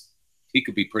he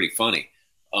could be pretty funny.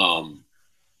 But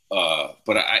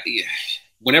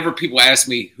whenever people ask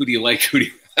me, who do you like?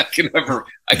 I can never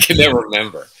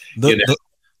remember.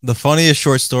 The funniest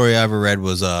short story I ever read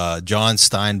was John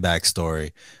Steinbeck's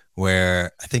story,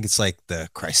 where I think it's like the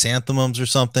Chrysanthemums or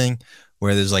something,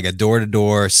 where there's like a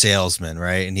door-to-door salesman,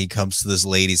 right? And he comes to this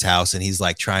lady's house and he's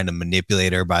like trying to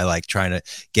manipulate her by like trying to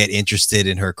get interested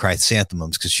in her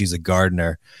chrysanthemums because she's a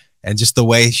gardener. And just the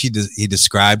way he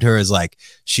described her is like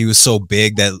she was so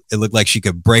big that it looked like she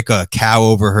could break a cow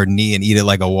over her knee and eat it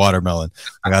like a watermelon.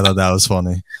 Like, I thought that was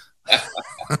funny.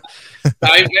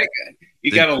 Steinbeck,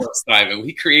 you gotta love Steinbeck.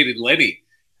 He created Lenny,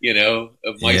 you know,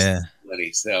 of Mice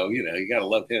Lenny. So, you know, you gotta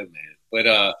love him, man.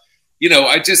 But you know,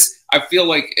 I feel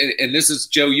like, and this is,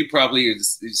 Joe, you probably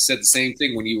said the same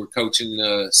thing when you were coaching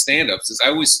stand-ups, is I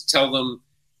always tell them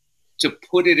to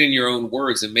put it in your own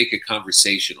words and make it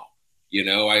conversational. You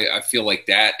know, I feel like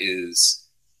that is,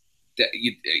 that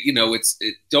you know,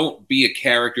 don't be a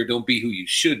character, don't be who you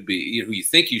should be, you know, who you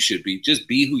think you should be, just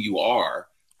be who you are.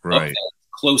 Right.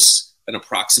 Close an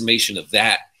approximation of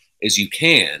that as you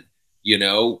can, you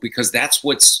know, because that's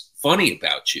what's funny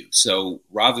about you. So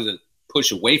rather than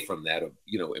push away from that,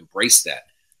 you know, embrace that.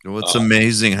 Well, it's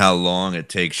amazing how long it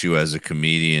takes you as a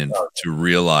comedian to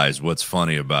realize what's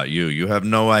funny about you. You have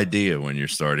no idea when you're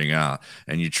starting out,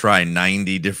 and you try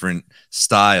 90 different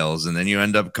styles, and then you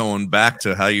end up going back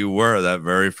to how you were that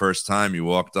very first time you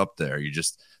walked up there.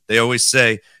 They always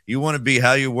say you want to be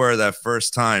how you were that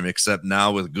first time, except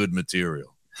now with good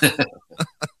material.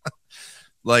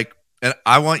 Like, and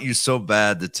I want you so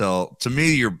bad to tell, to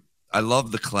me, I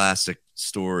love the classic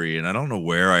story, and I don't know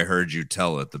where I heard you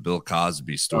tell it, the Bill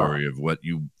Cosby story of what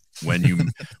you when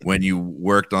you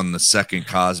worked on the second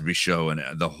Cosby Show, and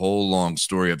the whole long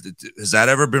story of has that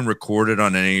ever been recorded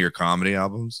on any of your comedy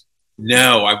albums?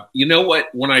 No, you know what,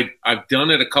 when I've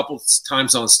done it a couple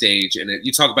times on stage, and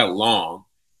you talk about long,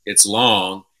 it's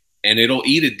long and it'll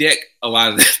eat a dick a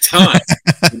lot of the time.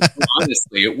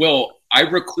 Honestly, it will. I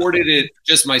recorded it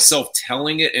just myself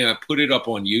telling it, and I put it up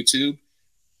on YouTube.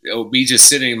 It'll be just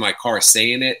sitting in my car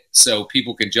saying it, so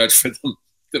people can judge for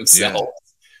themselves.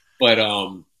 Yeah. But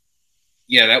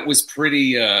yeah, that was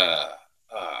pretty.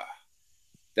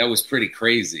 That that was pretty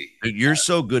crazy. You're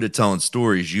so good at telling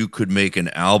stories. You could make an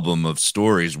album of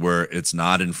stories where it's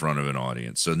not in front of an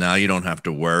audience. So now you don't have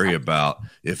to worry about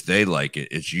if they like it.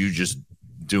 It's you just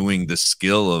doing the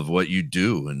skill of what you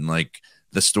do. And like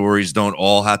the stories don't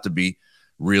all have to be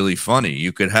really funny.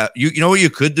 You could have, you know what you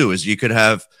could do is you could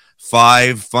have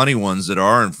 5 funny ones that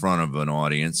are in front of an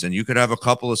audience, and you could have a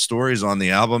couple of stories on the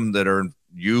album that are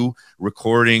you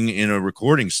recording in a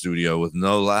recording studio with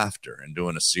no laughter and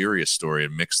doing a serious story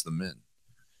and mix them in.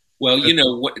 Well, you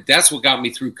know what? That's what got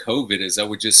me through COVID. Is I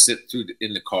would just sit through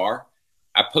in the car.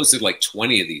 I posted like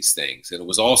 20 of these things, and it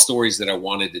was all stories that I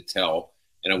wanted to tell,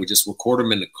 and I would just record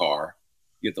them in the car.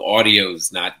 The audio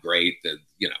is not great.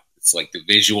 It's like the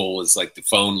visual is like the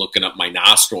phone looking up my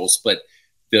nostrils, but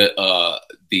I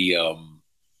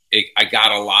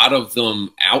got a lot of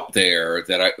them out there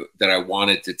that I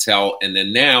wanted to tell, and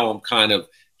then now I'm kind of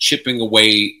chipping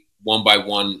away one by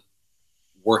one,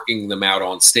 working them out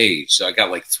on stage. So I got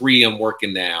like 3 I'm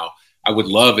working now. I would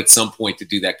love at some point to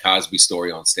do that Cosby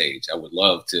story on stage. I would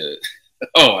love to.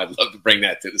 I'd love to bring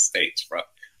that to the stage, bro.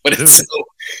 But it's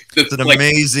an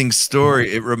amazing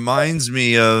story. It reminds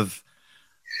me of.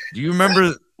 Do you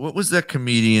remember what was that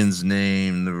comedian's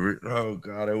name? Oh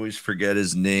God, I always forget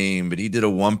his name. But he did a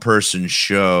 1-person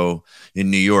show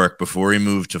in New York before he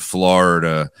moved to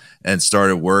Florida and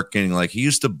started working. Like he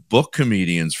used to book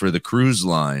comedians for the cruise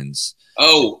lines.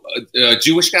 Oh,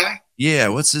 Jewish guy? Yeah,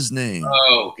 what's his name?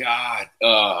 Oh God.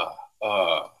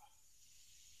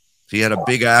 He had a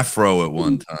big afro at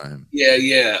one time. Yeah.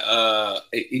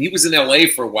 He was in LA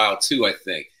for a while too, I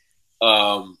think.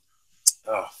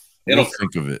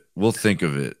 We'll think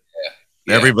of it.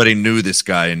 Yeah. Everybody knew this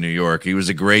guy in New York. He was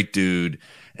a great dude.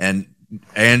 And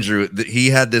Andrew, he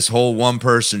had this whole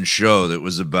 1-person show that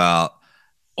was about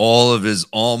all of his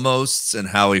almosts and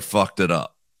how he fucked it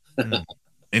up.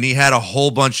 And he had a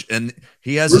whole bunch. And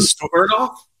he has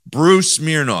Bruce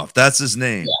Smirnoff. That's his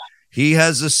name. Yeah. He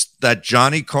has that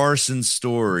Johnny Carson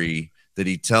story that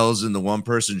he tells in the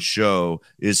 1-person show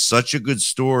is such a good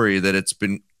story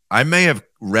that I may have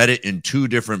read it in 2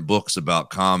 different books about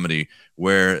comedy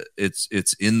where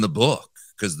it's in the book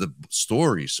because the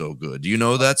story's so good. Do you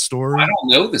know that story? I don't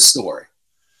know the story.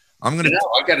 I've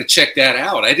got to check that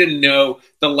out. I didn't know.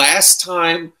 The last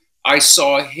time I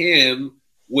saw him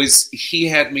was he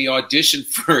had me audition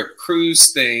for a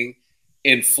cruise thing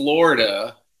in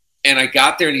Florida, and I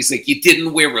got there and he's like, "You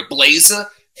didn't wear a blazer?"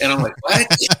 And I'm like, "What?"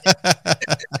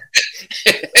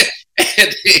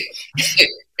 And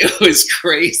it was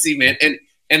crazy, man.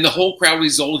 And the whole crowd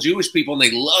was old Jewish people, and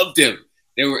they loved him.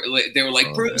 They were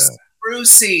like,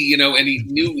 Brucey, and he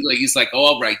knew, like, he's like, "Oh,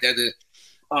 all right,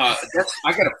 I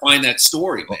got to find that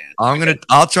story, man."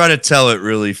 I'll try to tell it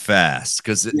really fast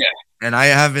and I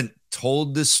haven't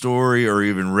told this story or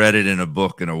even read it in a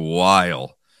book in a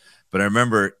while, but I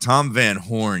remember Tom Van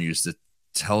Horn used to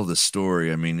tell the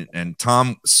story. I mean, and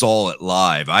Tom saw it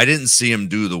live. I didn't see him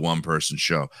do the 1-person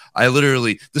show.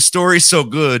 The story's so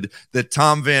good that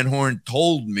Tom Van Horn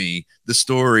told me the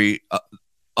story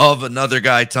of another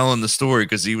guy telling the story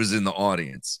because he was in the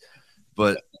audience.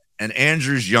 And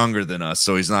Andrew's younger than us,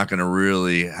 so he's not going to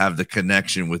really have the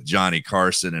connection with Johnny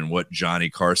Carson and what Johnny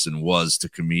Carson was to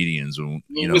comedians.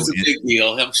 It was a big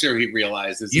deal. I'm sure he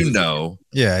realizes.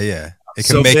 Yeah. It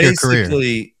can make your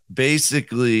career.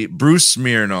 Basically, Bruce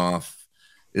Smirnoff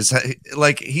is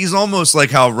like, he's almost like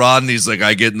how Rodney's like,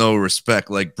 I get no respect.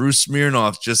 Like Bruce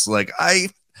Smirnoff, just like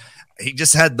he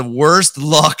just had the worst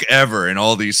luck ever in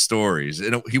all these stories.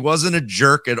 And he wasn't a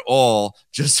jerk at all,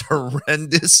 just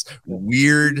horrendous,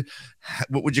 weird,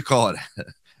 what would you call it?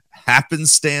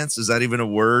 Happenstance? Is that even a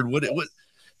word? What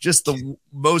just the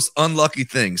most unlucky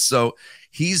thing. So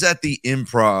he's at the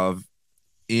Improv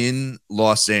in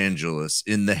Los Angeles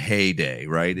in the heyday,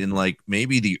 right? In like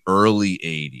maybe the early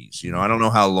 80s. I don't know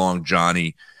how long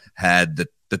Johnny had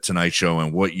the Tonight Show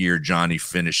and what year Johnny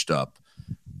finished up.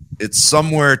 It's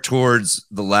somewhere towards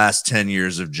the last 10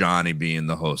 years of Johnny being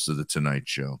the host of the Tonight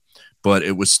Show, but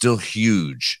it was still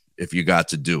huge if you got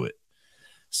to do it.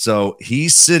 So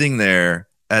he's sitting there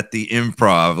at the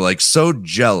Improv, like so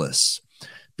jealous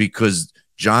because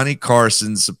Johnny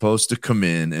Carson's supposed to come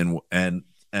in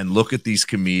and look at these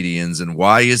comedians, and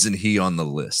why isn't he on the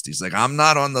list? He's like, I'm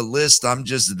not on the list. I'm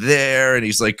just there. And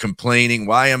he's like complaining,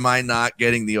 why am I not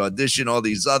getting the audition? All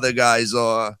these other guys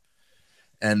are.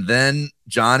 And then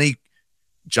Johnny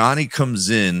comes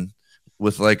in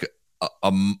with like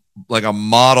a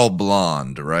model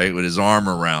blonde, right? With his arm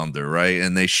around her, right?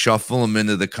 And they shuffle him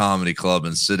into the comedy club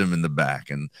and sit him in the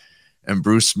back. And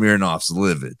Bruce Smirnoff's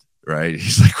livid, right?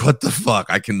 He's like, what the fuck?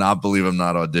 I cannot believe I'm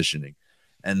not auditioning.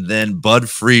 And then Bud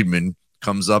Friedman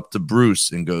comes up to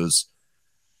Bruce and goes,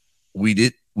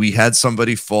 we had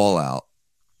somebody fall out.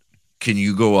 Can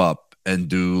you go up and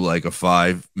do like a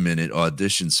 5-minute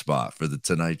audition spot for the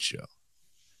Tonight Show?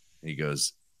 He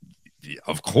goes, yeah,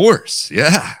 of course.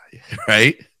 Yeah.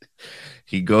 Right.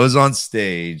 He goes on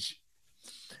stage.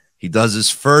 He does his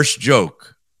first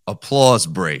joke, applause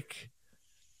break,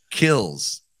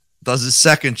 kills, does his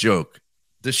second joke,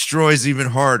 destroys even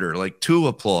harder, like 2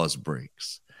 applause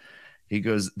breaks. He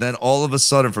goes, then all of a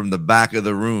sudden from the back of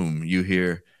the room, you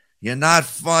hear, you're not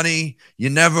funny.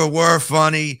 You never were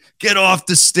funny. Get off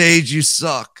the stage. You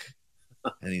suck.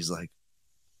 And he's like,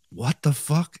 what the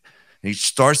fuck? And he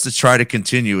starts to try to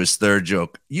continue his third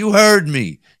joke. You heard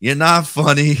me. You're not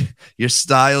funny. Your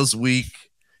style's weak.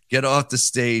 Get off the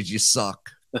stage. You suck.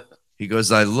 He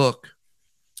goes, I look.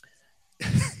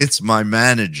 It's my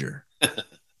manager.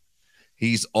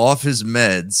 He's off his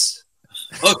meds.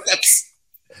 Oh, that's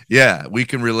Yeah, we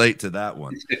can relate to that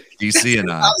one. DC and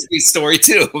I. Cosby story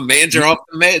too. Manager off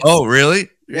the meds. Oh, really?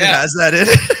 Yeah. Is that it?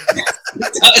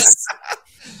 It does.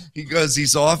 He goes,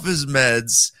 he's off his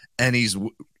meds and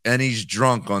he's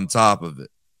drunk on top of it.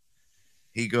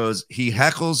 He goes, he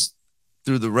heckles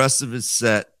through the rest of his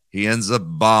set. He ends up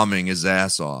bombing his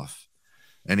ass off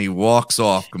and he walks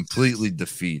off completely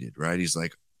defeated, right? He's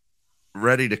like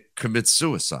ready to commit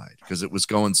suicide because it was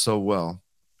going so well.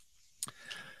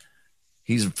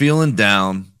 He's feeling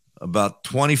down. About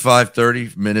 25,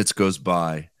 30 minutes goes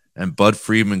by and Bud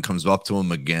Friedman comes up to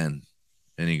him again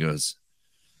and he goes,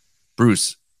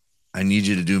 Bruce, I need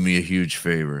you to do me a huge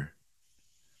favor.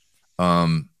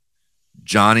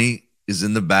 Johnny is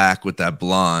in the back with that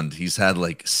blonde. He's had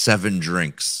like 7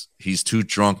 drinks. He's too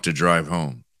drunk to drive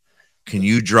home. Can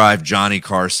you drive Johnny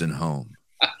Carson home?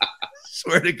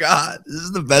 Swear to God, this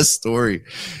is the best story.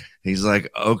 He's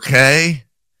like, okay.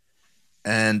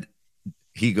 And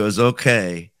he goes,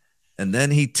 okay. And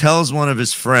then he tells one of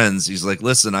his friends, he's like,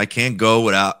 listen, I can't go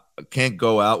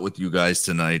out with you guys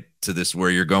tonight to this where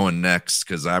you're going next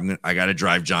because I got to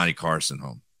drive Johnny Carson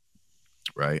home.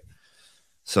 Right.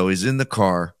 So he's in the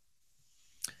car.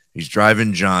 He's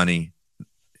driving Johnny.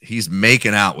 He's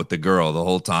making out with the girl the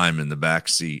whole time in the back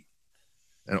seat.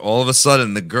 And all of a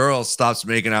sudden, the girl stops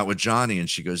making out with Johnny, and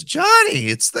she goes, Johnny,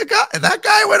 it's the guy. That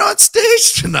guy went on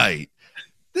stage tonight.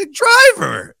 The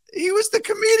driver. He was the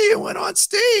comedian, went on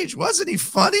stage. Wasn't he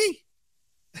funny?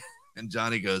 And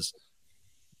Johnny goes,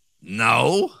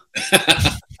 no.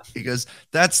 He goes,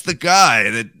 that's the guy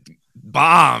that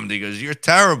bombed. He goes, you're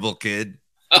terrible, kid.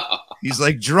 He's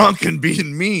like drunk and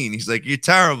being mean. He's like, you're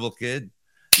terrible, kid.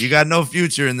 You got no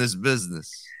future in this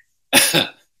business.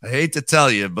 I hate to tell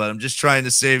you, but I'm just trying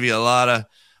to save you a lot of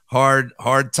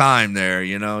hard time there.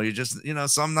 You know,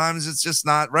 sometimes it's just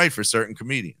not right for certain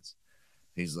comedians.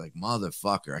 He's like,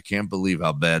 motherfucker, I can't believe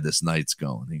how bad this night's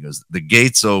going. He goes, the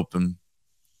gate's open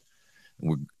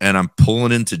and I'm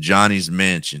pulling into Johnny's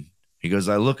mansion. He goes,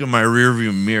 I look in my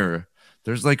rearview mirror.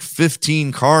 There's like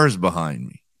 15 cars behind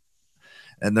me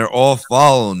and they're all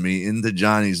following me into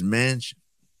Johnny's mansion.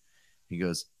 He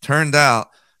goes, turned out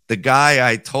the guy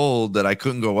I told that I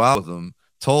couldn't go out with him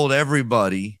told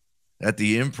everybody at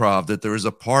the Improv that there was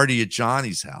a party at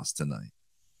Johnny's house tonight.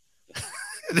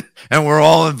 And we're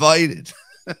all invited.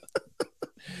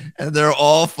 And they're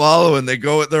all following.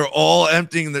 They're all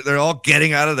emptying. They're all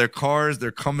getting out of their cars.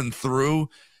 They're coming through.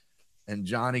 And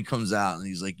Johnny comes out and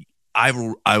he's like, I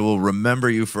will remember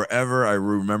you forever. I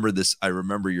remember this. I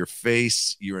remember your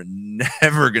face. You're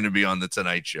never going to be on the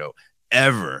Tonight Show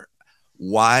ever.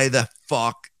 Why the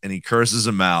fuck? And he curses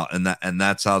him out. And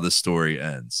that's how the story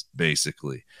ends,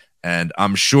 basically. And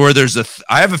I'm sure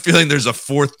I have a feeling there's a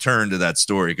fourth turn to that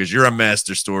story because you're a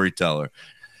master storyteller.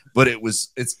 But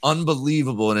it's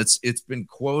unbelievable. And it's been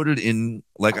quoted in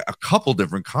like a couple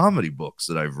different comedy books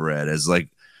that I've read as like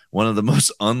one of the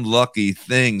most unlucky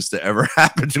things to ever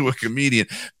happen to a comedian.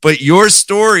 But your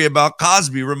story about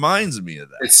Cosby reminds me of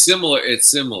that. It's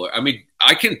similar. I mean,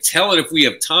 I can tell it if we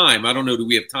have time. I don't know. Do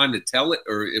we have time to tell it?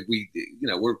 Or if we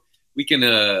can.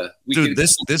 Dude,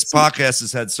 this podcast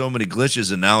has had so many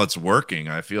glitches and now it's working.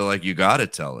 I feel like you got to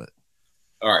tell it.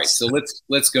 All right. So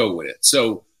let's go with it.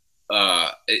 So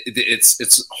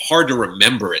it's hard to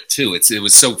remember it too. It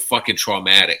was so fucking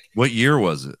traumatic. What year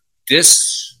was it?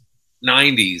 This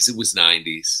 90s. It was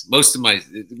 90s.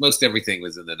 Most everything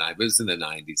was in the 90s. It was in the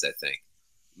 90s, I think.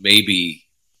 Maybe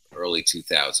early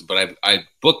 2000. But I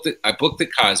booked the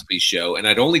Cosby Show, and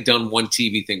I'd only done one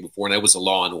TV thing before, and that was a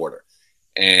Law and Order.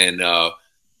 And I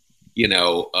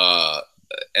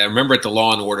remember at the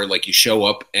Law and Order, like you show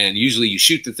up, and usually you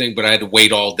shoot the thing, but I had to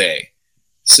wait all day.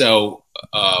 So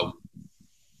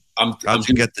How'd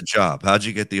you get the job? How'd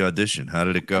you get the audition? How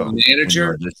did it go? The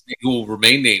manager, who will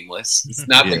remain nameless, it's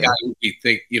not the guy who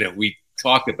we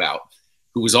talk about,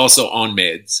 who was also on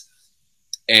meds.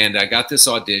 And I got this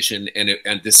audition,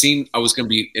 and the scene, I was going to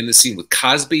be in the scene with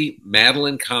Cosby,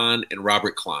 Madeline Kahn, and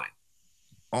Robert Klein.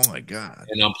 Oh my God.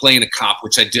 And I'm playing a cop,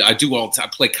 which I do all the time. I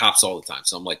play cops all the time.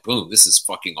 So I'm like, boom, this is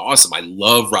fucking awesome. I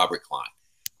love Robert Klein.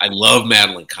 I love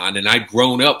Madeline Kahn. And I'd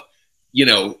grown up,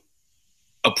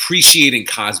 appreciating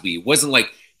Cosby. It wasn't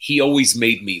like he always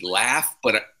made me laugh,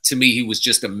 but to me, he was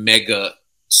just a mega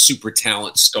super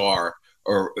talent star,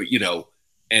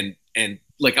 and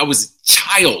like I was a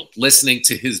child listening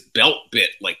to his belt bit,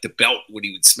 like the belt when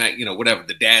he would smack, whatever,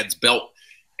 the dad's belt.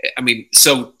 I mean,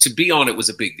 so to be on it was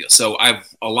a big deal. So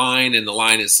I've a line, and the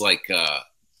line is like,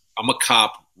 I'm a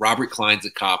cop, Robert Klein's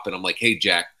a cop, and I'm like, hey,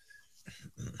 Jack,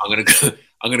 I'm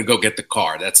gonna go get the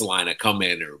car. That's the line. I come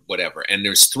in or whatever. And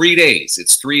there's 3 days.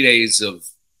 It's 3 days of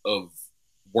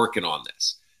working on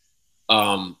this.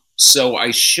 So I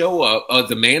show up.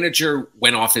 The manager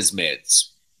went off his meds.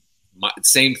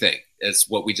 Same thing as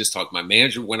what we just talked. My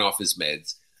manager went off his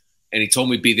meds, and he told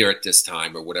me to be there at this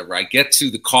time or whatever. I get to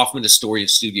the Kaufman Astoria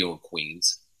studio in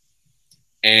Queens,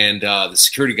 and the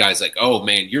security guy's like, "Oh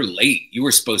man, you're late. You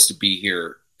were supposed to be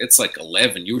here. It's like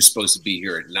 11. You were supposed to be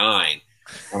here at 9."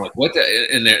 I'm like, "What the?"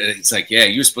 And he's like, "Yeah,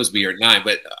 you're supposed to be here at 9,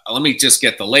 but let me just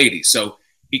get the lady." So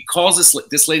he calls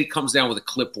this lady comes down with a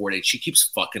clipboard, and she keeps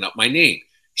fucking up my name.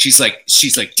 She's like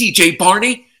DJ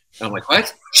Barney. And I'm like,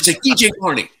 what? She's like DJ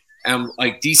Barney. And I'm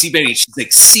like DC Benny. She's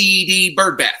like CD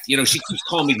Birdbath. She keeps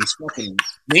calling me these fucking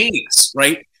names,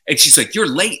 right? And she's like, "You're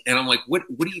late." And I'm like, "What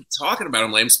are you talking about?"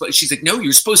 I'm like, she's like, "No,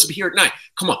 you're supposed to be here at 9.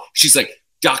 Come on." She's like,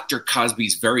 "Dr.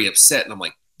 Cosby's very upset." And I'm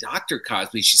like, "Dr.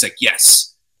 Cosby?" She's like,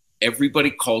 "Yes. Everybody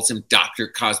calls him Dr.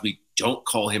 Cosby. Don't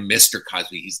call him Mr.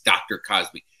 Cosby. He's Dr.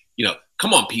 Cosby.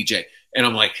 Come on, PJ." And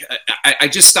I'm like, I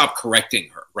just stopped correcting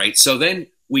her, right? So then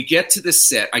we get to the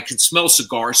set. I can smell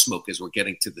cigar smoke as we're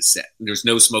getting to the set. And there's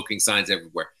no smoking signs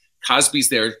everywhere. Cosby's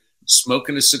there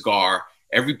smoking a cigar.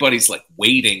 Everybody's like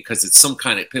waiting because it's some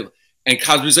kind of. And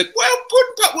Cosby's like, well,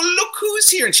 look who's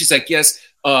here. And she's like, "Yes,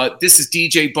 this is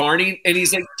DJ Barney." And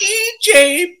he's like,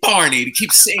 "DJ Barney." And he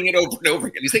keeps saying it over and over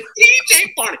again. He's like,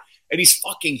 "DJ Barney." And he's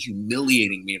fucking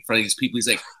humiliating me in front of these people. He's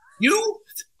like,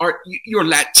 you're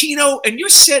Latino, and you're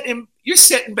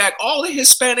setting back all the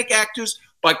Hispanic actors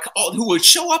who would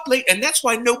show up late, and that's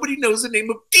why nobody knows the name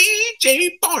of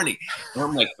DJ Barney. And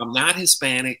I'm like, I'm not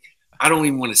Hispanic. I don't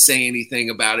even want to say anything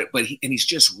about it. But he's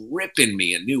just ripping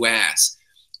me a new ass.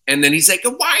 And then he's like,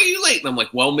 "Why are you late?" And I'm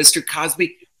like, "Well, Mr.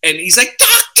 Cosby." And he's like,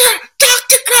 Dr.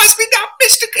 Cosby, not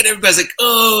Mr. And everybody's like,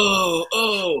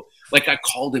 oh. Like I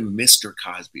called him Mr.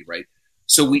 Cosby, right?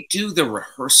 So we do the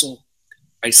rehearsal.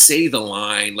 I say the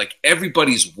line, like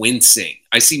everybody's wincing.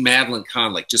 I see Madeline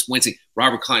Kahn like just wincing.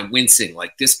 Robert Klein wincing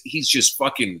like this. He's just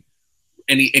fucking,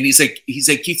 and he's like, "You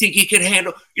think he can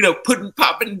handle, putting,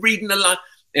 popping, reading the line?"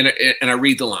 And I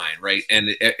read the line, right? And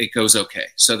it goes okay.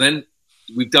 So then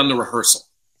we've done the rehearsal.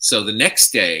 So the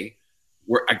next day,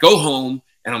 I go home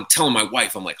and I'm telling my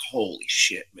wife, I'm like, "Holy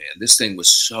shit, man, this thing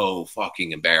was so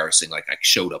fucking embarrassing. Like I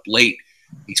showed up late.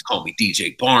 He's called me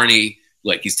DJ Barney.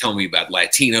 Like he's telling me about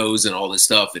Latinos and all this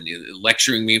stuff and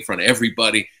lecturing me in front of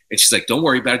everybody." And she's like, "Don't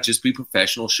worry about it. Just be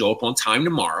professional. Show up on time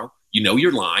tomorrow. You know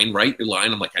your line, right? Your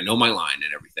line." I'm like, "I know my line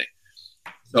and everything."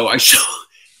 So I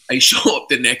show up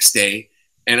the next day,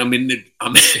 and I'm in the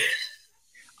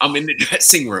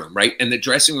dressing room, right? And the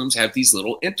dressing rooms have these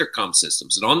little intercom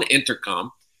systems, and on the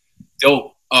intercom,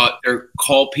 they'll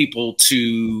call people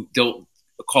to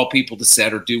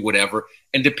set or do whatever,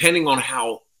 and depending on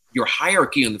how your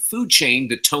hierarchy on the food chain,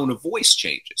 the tone of voice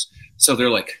changes. So they're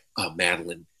like,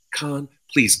 "Madeline Kahn,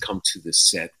 please come to the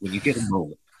set when you get a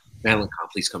moment. Madeline Kahn,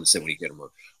 please come to the set when you get a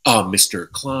moment. Mr.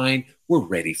 Klein, we're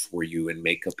ready for you in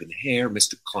makeup and hair,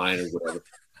 Mr. Klein," or whatever.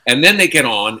 And then they get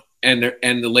on, and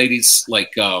the lady's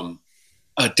like,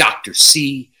 Dr.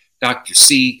 C,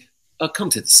 come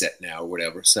to the set now," or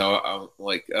whatever. So I'm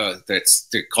like, they're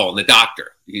calling the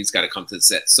doctor. He's got to come to the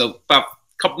set. So about a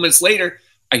couple minutes later,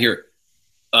 I hear,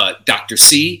 "Dr.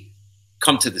 C,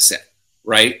 come to the set,"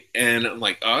 right? And I'm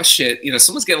like, oh shit,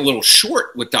 someone's getting a little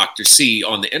short with Dr. C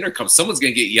on the intercom. Someone's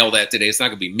going to get yelled at today. It's not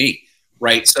going to be me,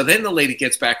 right? So then the lady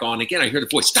gets back on again. I hear the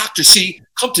voice, "Dr. C,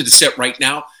 come to the set right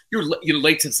now. You're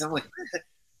late to the set." I'm like,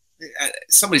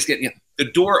 somebody's getting, the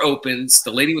door opens,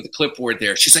 the lady with the clipboard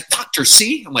there. She's like, "Dr.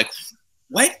 C?" I'm like,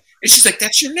 "What?" And she's like,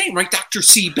 "That's your name, right? Dr.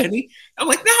 C. Benny?" I'm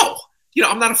like, "No.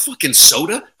 I'm not a fucking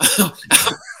soda." And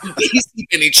she's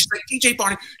like, "DJ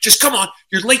Barney, just come on.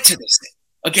 You're late to this thing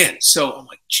again." So I'm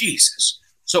like, Jesus.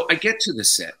 So I get to the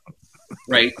set,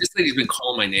 right? This lady's been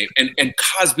calling my name, and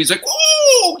Cosby's like,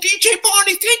 "Oh, DJ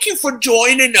Barney, thank you for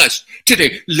joining us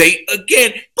today. Late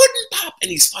again, pudding pop,"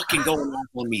 and he's fucking going off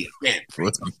on me again.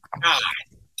 God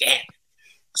damn.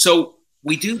 So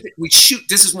we shoot.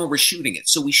 This is when we're shooting it.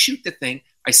 So we shoot the thing.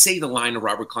 I say the line to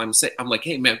Robert Klein. I'm like,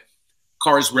 "Hey man,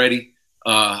 car's ready."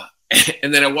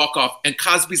 And then I walk off, and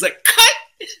Cosby's like, "Cut.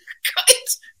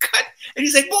 And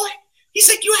he's like, "Boy," he's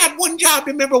like, "you had one job.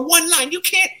 Remember one line. You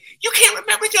can't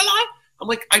remember your line." I'm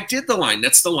like, "I did the line.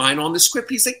 That's the line on the script."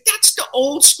 He's like, "That's the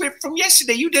old script from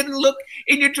yesterday. You didn't look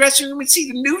in your dressing room and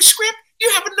see the new script. You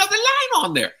have another line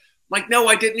on there." I'm like, "No,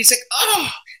 I didn't." He's like,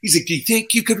 "Oh." He's like, "Do you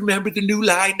think you could remember the new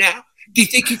line now? Do you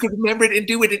think you could remember it and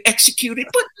do it and execute it?"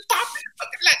 But stop it,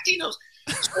 fucking Latinos.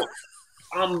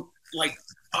 So like,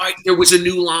 there was a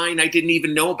new line I didn't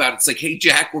even know about. It's like, "Hey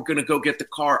Jack, we're gonna go get the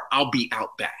car. I'll be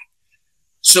out back."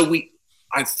 So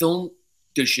I filmed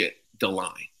the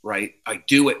line, right? I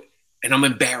do it, and I'm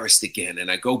embarrassed again,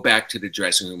 and I go back to the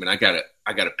dressing room, and I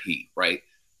gotta pee, right?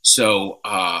 So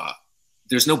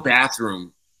there's no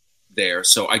bathroom there,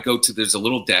 so I go to there's a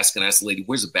little desk, and I ask the lady,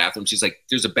 "Where's the bathroom?" She's like,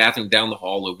 "There's a bathroom down the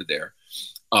hall over there."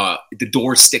 The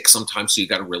door sticks sometimes, so you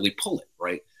got to really pull it,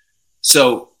 right?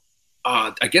 So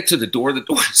I get to the door is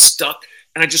stuck,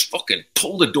 and I just fucking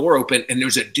pull the door open, and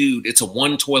there's a dude. It's a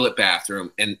one toilet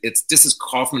bathroom, and this is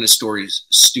Kaufman Stories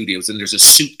Studios, and there's a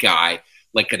suit guy,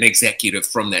 like an executive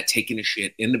from that, taking a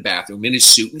shit in the bathroom in his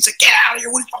suit, and he's like, "Get out of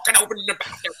here! We fucking opening the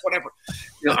bathroom, whatever."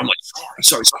 I'm like,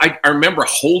 sorry. So I remember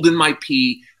holding my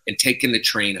pee and taking the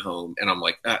train home, and I'm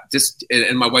like,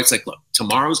 and my wife's like, "Look,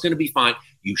 tomorrow's going to be fine.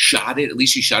 You shot it. At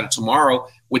least you shot it tomorrow."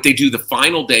 What they do the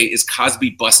final day is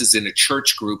Cosby buses in a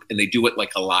church group, and they do it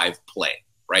like a live play,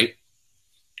 right?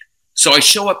 So I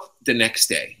show up the next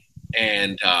day,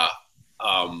 and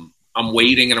I'm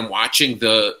waiting, and I'm watching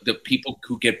the people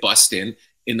who get bussed in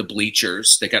the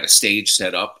bleachers. They got a stage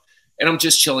set up, and I'm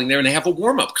just chilling there, and they have a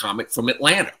warm-up comic from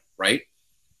Atlanta, right?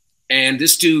 And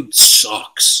this dude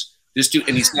sucks. This dude,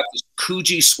 and he's got this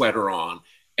Coogee sweater on,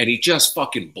 and he just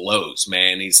fucking blows,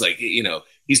 man. He's like,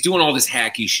 he's doing all this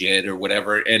hacky shit or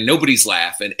whatever, and nobody's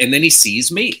laughing. And then he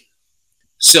sees me.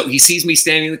 So he sees me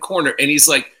standing in the corner, and he's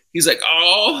like,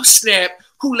 "Oh, snap.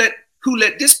 Who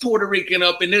let this Puerto Rican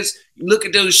up in this? Look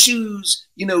at those shoes.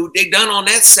 They done on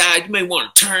that side. You may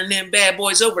want to turn them bad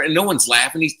boys over." And no one's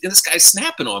laughing. And this guy's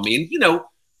snapping on me. And,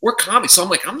 we're comics. So I'm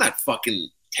like, I'm not fucking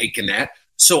taking that.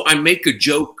 So I make a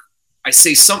joke. I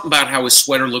say something about how his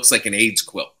sweater looks like an AIDS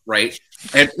quilt, right?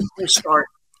 And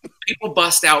people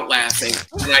bust out laughing.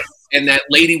 And that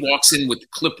lady walks in with the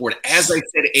clipboard. As I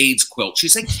said AIDS quilt,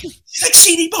 she's like,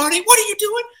 "CD Barney, what are you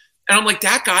doing?" And I'm like,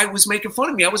 "That guy was making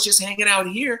fun of me. I was just hanging out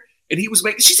here, and he was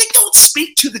making." She's like, don't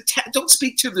speak to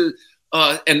the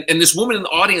and this woman in the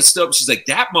audience stood up. She's like,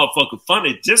 "That motherfucker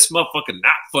funny. This motherfucker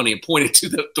not funny," and pointed to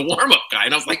the warm-up guy.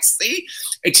 And I was like, "See?"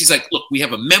 And she's like, "Look, we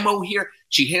have a memo here."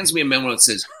 She hands me a memo that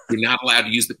says, "You're not allowed to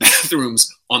use the bathrooms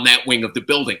on that wing of the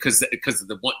building because of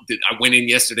the one that I went in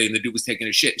yesterday and the dude was taking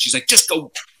a shit." And she's like, just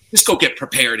go get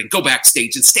prepared and go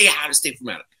backstage and stay from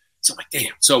out of it." So I'm like,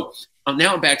 damn. So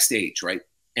now I'm backstage, right?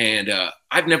 And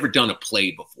I've never done a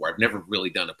play before. I've never really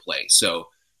done a play. So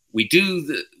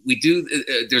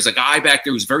there's a guy back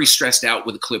there who's very stressed out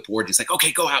with a clipboard. He's like,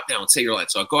 "Okay, go out now and say your line."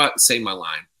 So I go out and say my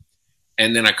line,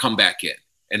 and then I come back in.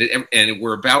 And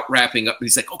we're about wrapping up. And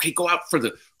he's like, "Okay, go out for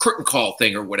the curtain call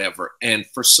thing or whatever." And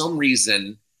for some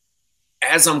reason,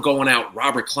 as I'm going out,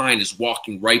 Robert Klein is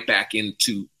walking right back in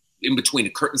between the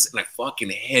curtains, and I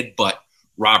fucking headbutt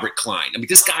Robert Klein. I mean,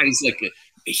 this guy is like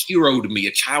a hero to me,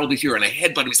 a childhood hero, and I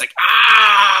headbutt him. He's like,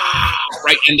 "Ah!"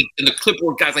 Right? And the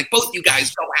clipboard guy's like, "Both you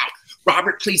guys go out.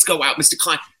 Robert, please go out, Mr.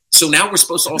 Klein." So now we're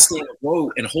supposed to all stand in a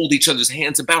row and hold each other's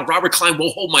hands about. Robert Klein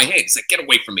won't hold my hand. He's like, "Get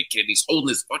away from me, kid." He's holding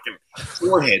his fucking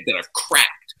forehead that I've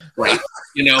cracked, right?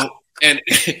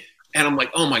 And I'm like,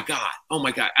 oh my God.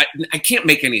 I can't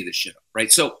make any of this shit up,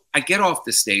 right? So I get off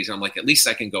the stage, and I'm like, at least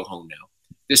I can go home now.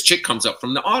 This chick comes up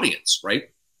from the audience, right?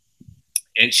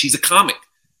 And she's a comic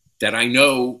that I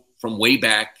know from way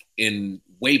back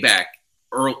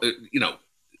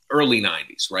early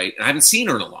 90s, right? And I haven't seen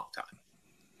her in a long time.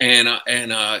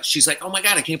 And she's like, "Oh my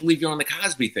God, I can't believe you're on the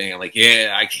Cosby thing." I'm like,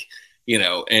 "Yeah,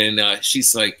 and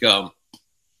she's like,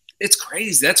 "It's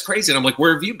crazy. That's crazy." And I'm like,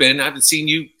 "Where have you been? I haven't seen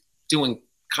you doing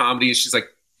comedy." And she's like,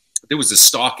 "There was a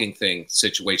stalking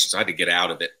situation, so I had to get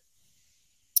out of it.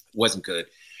 It wasn't good."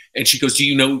 And she goes, "Do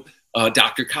you know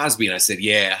Dr. Cosby?" And I said,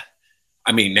 "Yeah.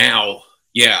 I mean, now,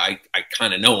 yeah, I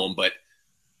kind of know him, but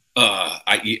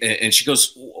and she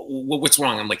goes, "What's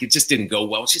wrong?" I'm like, "It just didn't go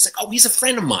well." She's like, "Oh, he's a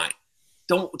friend of mine.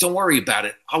 Don't worry about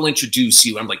it. I'll introduce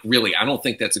you." I'm like, "Really? I don't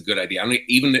think that's a good idea.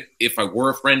 Even if I were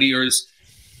a friend of yours,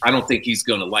 I don't think he's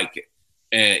going to like it.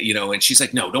 And, you know, and she's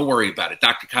like, no, don't worry about it.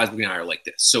 Dr. Cosby and I are like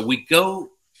this. So we go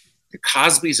to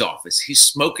Cosby's office. He's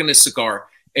smoking a cigar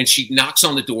and she knocks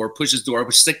on the door, pushes the door,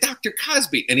 but she's like, Dr.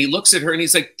 Cosby. And he looks at her and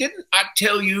he's like, didn't I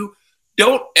tell you,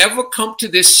 don't ever come to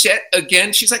this set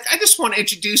again? She's like, I just want to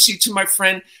introduce you to my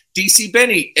friend, DC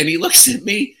Benny. And he looks at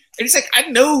me and he's like, I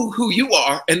know who you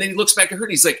are. And then he looks back at her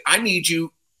and he's like, I need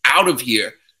you out of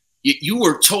here. You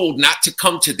were told not to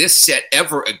come to this set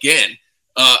ever again.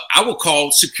 I will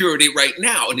call security right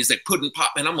now. And he's like, Puddin'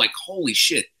 Pop. And I'm like, holy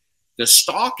shit. The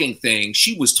stalking thing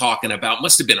she was talking about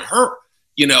must have been her,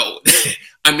 you know?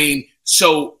 I mean,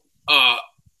 so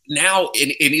now,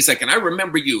 and he's like, and I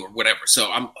remember you or whatever.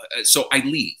 So I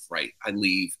leave, right? I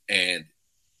leave and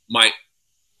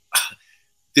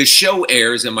the show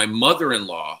airs and my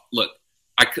mother-in-law, look,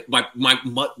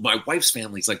 my wife's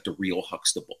family's like the real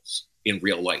Huxtables in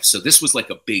real life. So this was like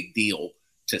a big deal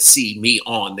to see me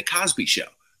on the Cosby Show,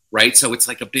 right? So it's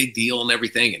like a big deal and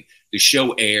everything. And the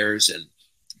show airs and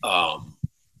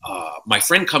my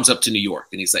friend comes up to New York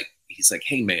and he's like,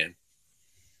 hey man,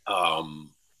 I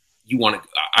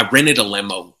rented a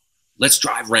limo. Let's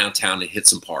drive around town and hit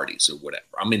some parties or whatever.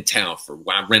 I'm in town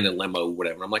I rented a limo,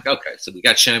 whatever. I'm like, okay, so we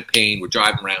got champagne. We're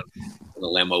driving around in a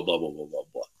limo, blah, blah, blah, blah,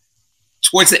 blah.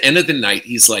 Towards the end of the night,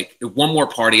 he's like, one more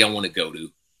party I want to go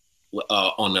to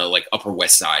on the like Upper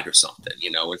West Side or something,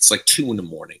 you know, it's like 2 a.m.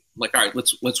 I'm like, all right,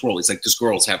 let's roll. He's like, this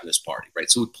girl's having this party,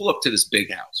 right? So we pull up to this big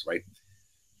house, right?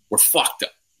 We're fucked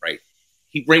up, right?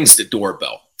 He rings the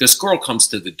doorbell. This girl comes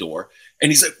to the door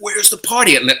and he's like, where's the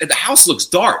party? And the house looks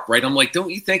dark, right? I'm like,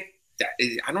 don't you think that,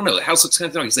 I don't know. The house looks kind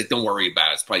of dark. He's like, don't worry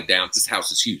about it. It's probably down. This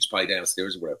house is huge. It's probably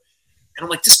downstairs or whatever. And I'm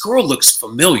like, this girl looks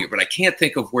familiar, but I can't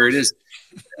think of where it is.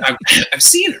 I've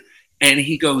seen her. And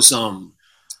he goes,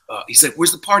 he's like,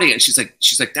 where's the party? And she's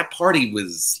like, that party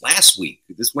was last week.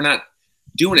 We're not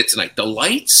doing it tonight. The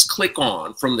lights click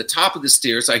on from the top of the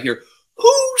stairs. I hear,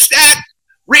 who's that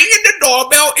ringing the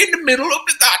doorbell in the middle of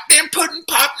the goddamn Puddin'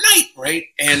 Pop night, right?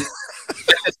 And at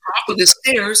the top of the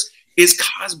stairs is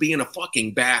Cosby in a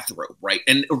fucking bathrobe, right?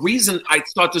 And the reason I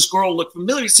thought this girl looked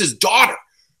familiar, it's his daughter,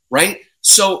 right?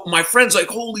 So my friend's like,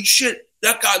 holy shit,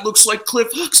 that guy looks like Cliff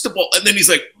Huxtable. And then he's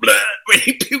like, blah, when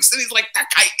he pukes, and he's like, that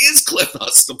guy is Cliff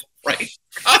Huxtable, right?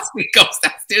 Cosby comes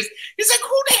downstairs. He's like,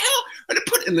 who the hell?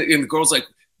 And the girl's like,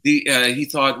 he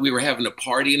thought we were having a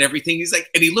party and everything. He's like,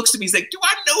 and he looks at me, he's like, do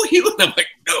I know you? And I'm like,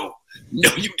 no,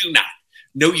 you do not.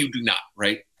 No, you do not,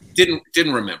 right? Didn't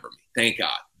remember me. Thank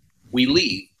God. We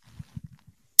leave.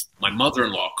 My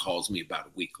mother-in-law calls me about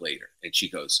a week later and she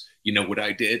goes, you know what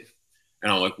I did?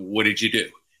 And I'm like, what did you do?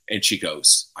 And she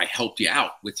goes, I helped you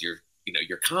out with your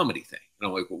comedy thing. And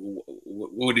I'm like,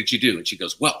 what did you do? And she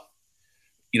goes, well,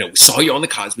 we saw you on the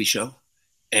Cosby Show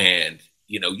and,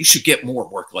 you should get more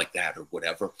work like that or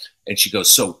whatever. And she goes,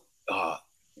 so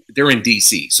they're in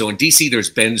DC. So in DC, there's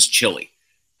Ben's Chili.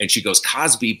 And she goes,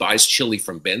 Cosby buys chili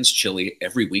from Ben's Chili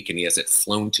every week and he has it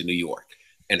flown to New York.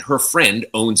 And her friend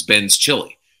owns Ben's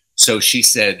Chili. So she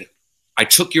said, I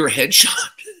took your headshot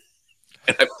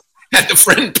and I had the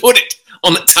friend put it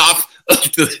on the top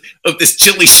of this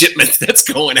chili shipment that's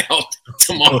going out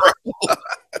tomorrow.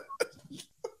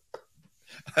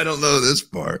 I don't know this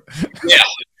part.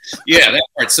 Yeah, that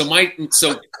part. So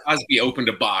Cosby opened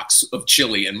a box of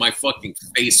chili and my fucking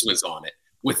face was on it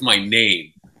with my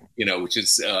name, which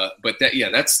is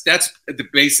that's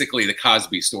basically the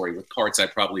Cosby story with parts I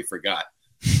probably forgot.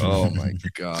 Oh my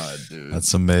God, dude.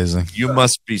 That's amazing. You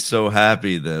must be so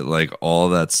happy that like all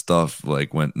that stuff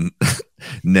like went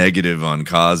negative on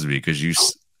Cosby because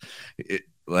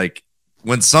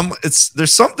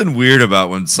there's something weird about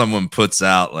when someone puts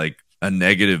out like a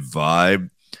negative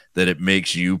vibe that it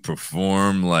makes you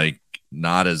perform like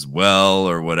not as well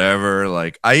or whatever.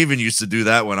 Like I even used to do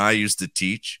that when I used to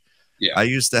teach. Yeah. I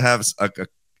used to have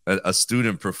a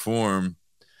student perform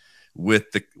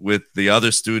with the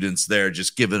other students there,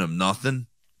 just giving them nothing.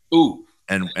 Ooh,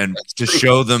 and to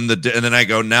show them and then I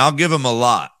go, now give them a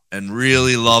lot and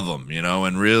really love them,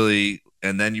 and really,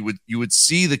 and then you would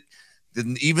see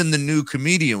even the new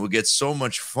comedian would get so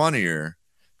much funnier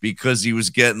because he was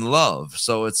getting love.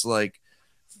 So it's like,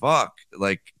 fuck,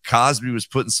 like Cosby was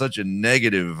putting such a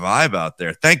negative vibe out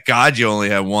there. Thank God you only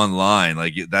had one line.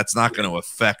 Like that's not going to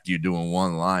affect you doing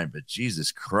one line, but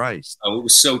Jesus Christ. Oh, it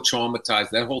was so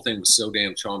traumatized. That whole thing was so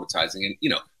damn traumatizing.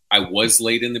 And, I was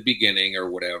late in the beginning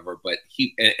or whatever, but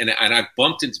and I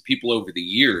bumped into people over the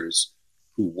years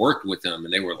who worked with him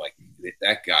and they were like,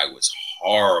 that guy was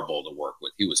horrible to work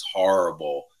with. He was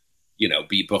horrible,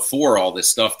 before all this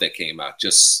stuff that came out,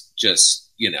 just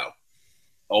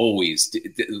always.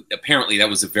 Apparently, that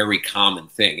was a very common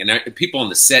thing, and people on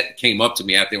the set came up to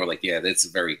me out there were like, "Yeah, that's a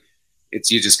very." It's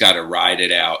you just got to ride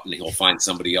it out, and he'll find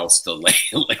somebody else to lay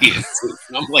it.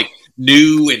 And I'm like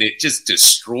new, and it just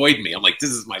destroyed me. I'm like, this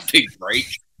is my big break,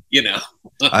 you know.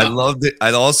 I loved it.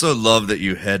 I also love that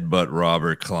you headbutt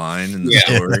Robert Klein in the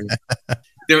story.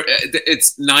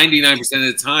 It's 99% of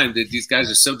the time that these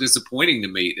guys are so disappointing to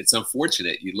meet. It's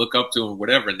unfortunate. You look up to them,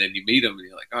 whatever, and then you meet them, and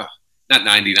you're like, oh, not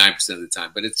 99% of the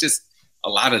time, but it's just a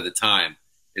lot of the time.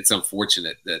 It's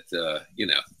unfortunate that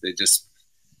they just.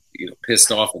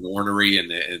 Pissed off and ornery and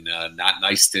not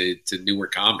nice to newer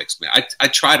comics, man. I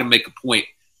try to make a point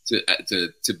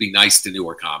to be nice to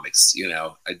newer comics.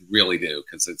 I really do,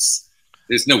 because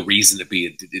there's no reason to be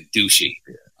a douchey.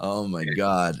 Oh my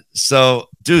God. So,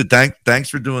 dude, thanks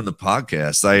for doing the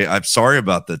podcast. I'm sorry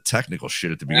about the technical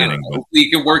shit at the beginning. Hopefully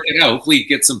you can work it out. Hopefully you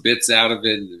get some bits out of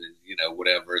it, and,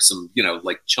 whatever, some,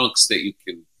 like chunks that you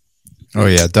can. Oh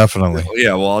yeah, definitely.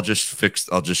 Yeah, well, I'll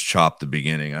just chop the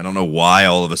beginning. I don't know why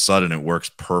all of a sudden it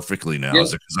works perfectly now.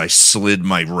 Is it because I slid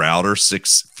my router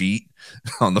 6 feet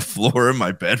on the floor in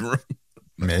my bedroom?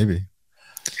 Maybe.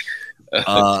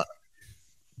 But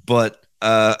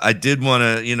I did want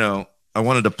to, I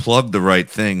wanted to plug the right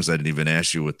things. I didn't even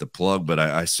ask you what to plug, but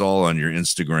I saw on your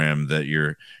Instagram that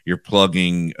you're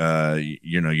plugging.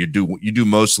 You do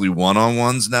mostly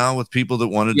one-on-ones now with people that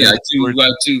want to do. Yeah, I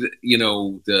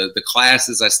do. The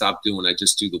classes I stopped doing. I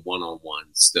just do the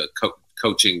one-on-ones, the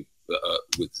coaching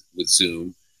with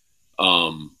Zoom.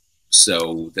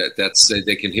 So that's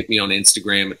they can hit me on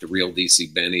Instagram at the Real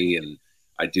DC Benny, and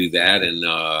I do that. And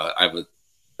I have a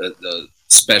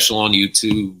special on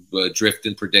YouTube,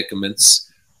 Drifting Predicaments.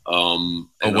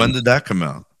 When did that come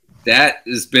out? That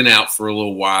has been out for a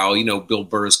little while. Bill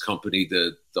Burr's company,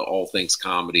 the All Things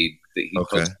Comedy that he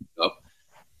posted up.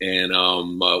 And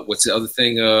what's the other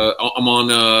thing? I'm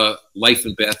on Life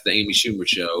and Beth, the Amy Schumer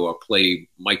show. I play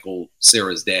Michael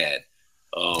Cera's dad.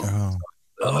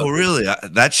 Oh, really?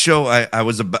 That show,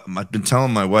 I've been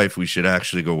telling my wife we should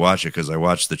actually go watch it, because I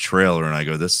watched the trailer and I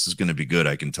go, this is going to be good.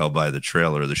 I can tell by the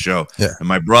trailer of the show. Yeah. And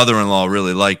my brother-in-law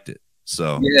really liked it.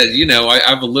 So yeah, I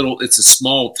have it's a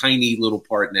small, tiny little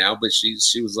part now, but she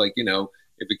was like, if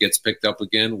it gets picked up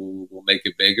again, we'll make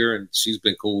it bigger. And she's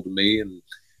been cool to me, and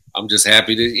I'm just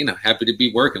happy to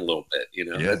be working a little bit.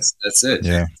 Yeah. That's it.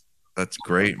 Yeah, that's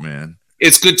great, man.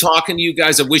 It's good talking to you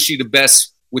guys. I wish you the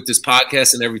best with this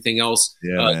podcast and everything else.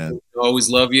 Yeah, man. Always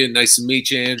love you. Nice to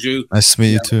meet you, Andrew. Nice to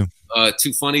meet you too.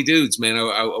 Two funny dudes, man.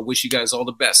 I wish you guys all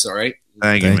the best. All right.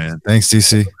 Thank you, man. Thanks,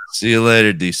 DC. See you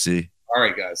later, DC. All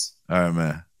right, guys. All right,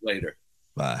 man. Later.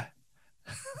 Bye.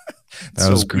 That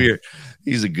was weird.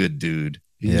 He's a good dude.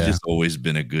 He's just always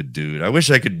been a good dude. I wish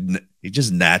I could. He's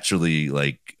just naturally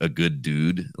like a good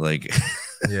dude. Like,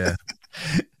 yeah.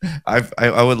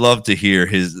 I would love to hear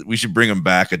his. We should bring him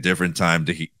back a different time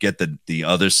to get the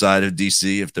other side of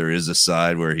DC, if there is a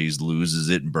side where he loses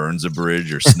it and burns a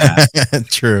bridge or snaps.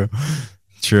 True.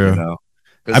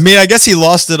 I mean, I guess he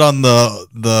lost it on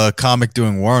the comic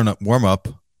doing warm up.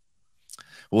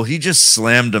 Well, he just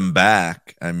slammed him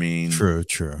back. I mean, true.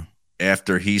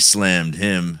 After he slammed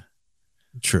him,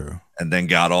 true, and then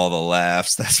got all the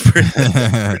laughs. That's pretty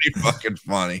fucking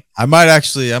funny. I might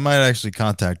actually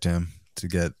contact him to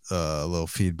get a little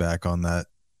feedback on that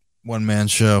one-man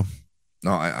show.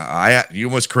 No, he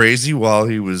was crazy while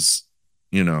he was,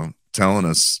 telling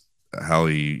us how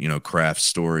he, crafts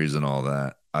stories and all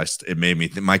that. It made me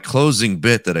think. My closing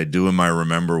bit that I do in my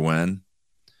Remember When,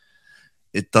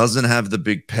 it doesn't have the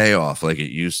big payoff like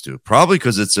it used to. Probably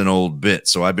because it's an old bit.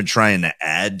 So I've been trying to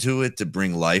add to it to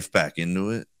bring life back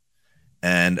into it.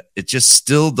 And it just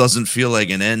still doesn't feel like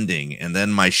an ending. And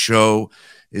then my show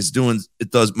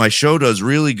my show does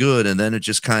really good. And then it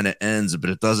just kind of ends, but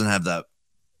it doesn't have that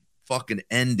fucking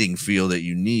ending feel that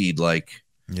you need. Like,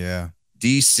 yeah,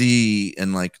 DC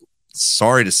and like,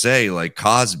 sorry to say, like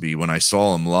Cosby, when I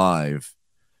saw him live,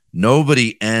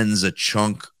 nobody ends a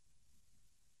chunk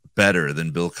better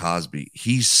than Bill Cosby.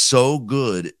 He's so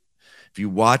good. If you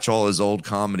watch all his old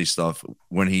comedy stuff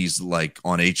when he's like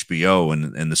on HBO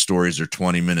and the stories are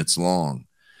 20 minutes long,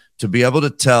 to be able to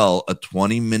tell a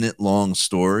 20-minute long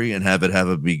story and have it have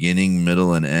a beginning,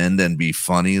 middle, and end and be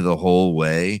funny the whole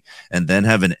way, and then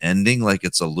have an ending like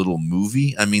it's a little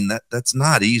movie. I mean, that's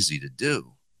not easy to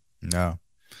do. No.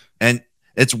 And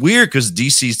it's weird because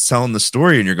DC's telling the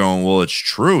story and you're going, well, it's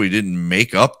true. He didn't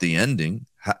make up the ending.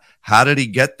 How did he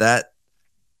get that?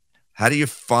 How do you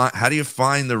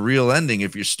find the real ending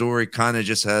if your story kind of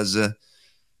just has a,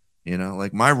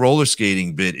 like my roller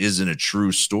skating bit isn't a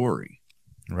true story.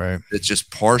 Right. It's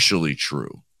just partially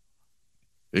true.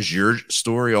 Is your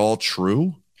story all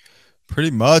true?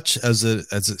 Pretty much as it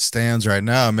stands right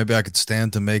now. Maybe I could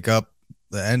stand to make up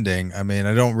the ending. I mean,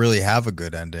 I don't really have a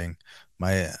good ending.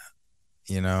 I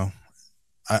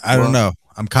don't know.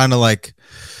 I'm kind of like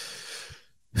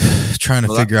trying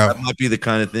to figure out. That might be the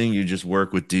kind of thing you just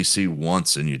work with DC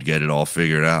once and you'd get it all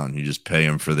figured out and you just pay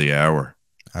him for the hour.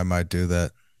 I might do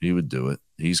that. He would do it.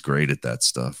 He's great at that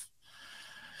stuff.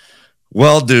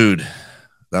 Well, dude,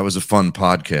 that was a fun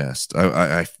podcast.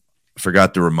 I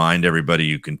forgot to remind everybody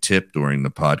you can tip during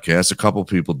the podcast. A couple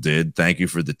people did. Thank you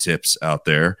for the tips out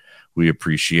there. We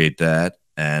appreciate that.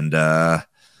 And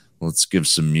let's give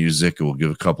some music. We'll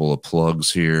give a couple of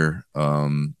plugs here.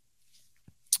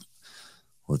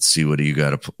 Let's see. What do you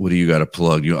got to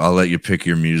plug? I'll let you pick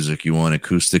your music. You want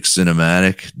acoustic,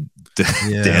 cinematic,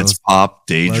 dance pop,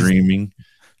 daydreaming?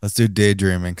 Let's do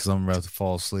daydreaming because I'm about to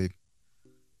fall asleep.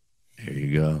 Here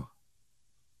you go.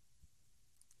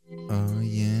 Oh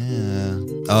yeah.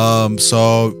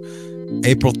 So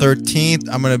April 13th,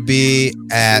 I'm gonna be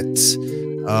at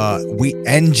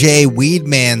NJ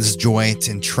Weedman's joint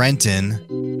in Trenton.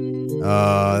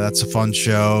 That's a fun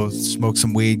show. Smoke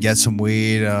some weed, get some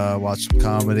weed, watch some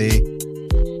comedy.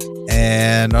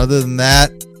 And other than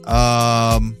that,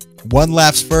 One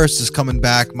Laughs First is coming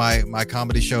back. My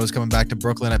comedy show is coming back to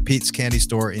Brooklyn at Pete's Candy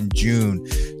Store in June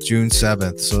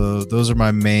 7th. So those are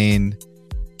my main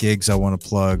gigs I want to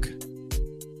plug.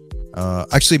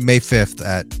 Actually May 5th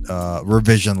at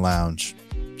Revision Lounge.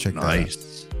 Check that out.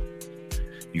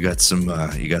 You got some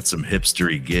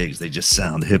hipstery gigs. They just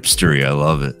sound hipstery. I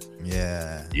love it.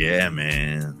 Yeah,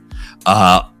 man.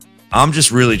 I'm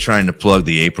just really trying to plug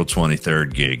the April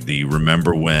 23rd gig, the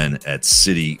Remember When at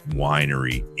City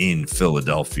Winery in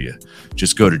Philadelphia.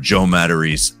 Just go to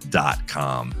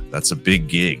joematarese.com. That's a big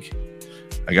gig.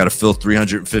 I got to fill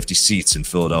 350 seats in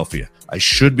Philadelphia. I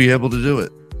should be able to do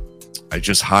it. I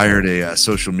just hired a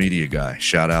social media guy.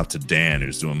 Shout out to Dan,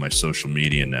 who's doing my social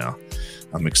media now.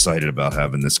 I'm excited about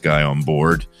having this guy on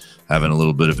board, having a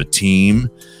little bit of a team.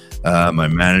 My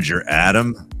manager,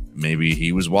 Adam, maybe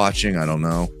he was watching. I don't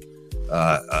know.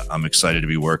 I'm excited to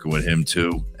be working with him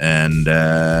too. And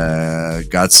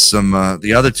got some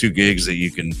the other two gigs that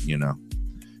you can,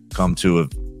 come to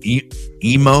of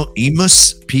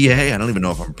Emus PA. I don't even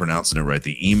know if I'm pronouncing it right.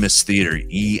 The Emus Theater,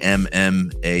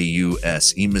 EMMAUS,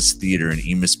 Emus Theater in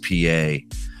Emus PA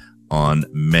on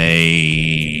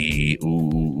May.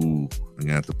 I'm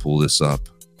gonna have to pull this up.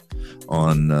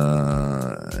 On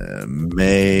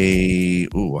May.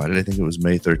 Why did I think it was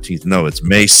May 13th? No, it's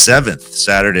May 7th.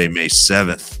 Saturday, May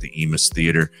 7th, the Emus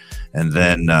Theater. And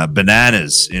then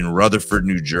Bananas in Rutherford,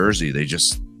 New Jersey. They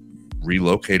just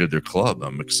relocated their club.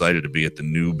 I'm excited to be at the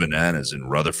new Bananas in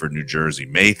Rutherford, New Jersey.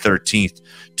 May 13th,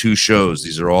 2 shows.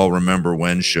 These are all Remember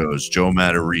When shows.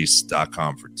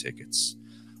 joematarese.com for tickets.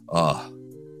 I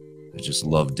just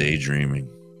love daydreaming.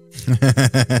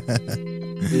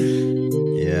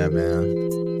 Yeah, man.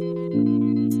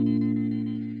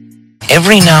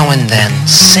 Every now and then,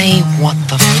 say what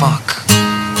the fuck.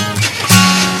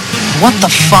 What the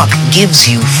fuck gives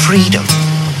you freedom?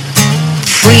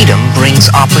 Freedom brings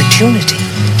opportunity.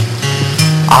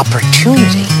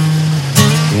 Opportunity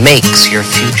makes your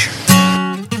future.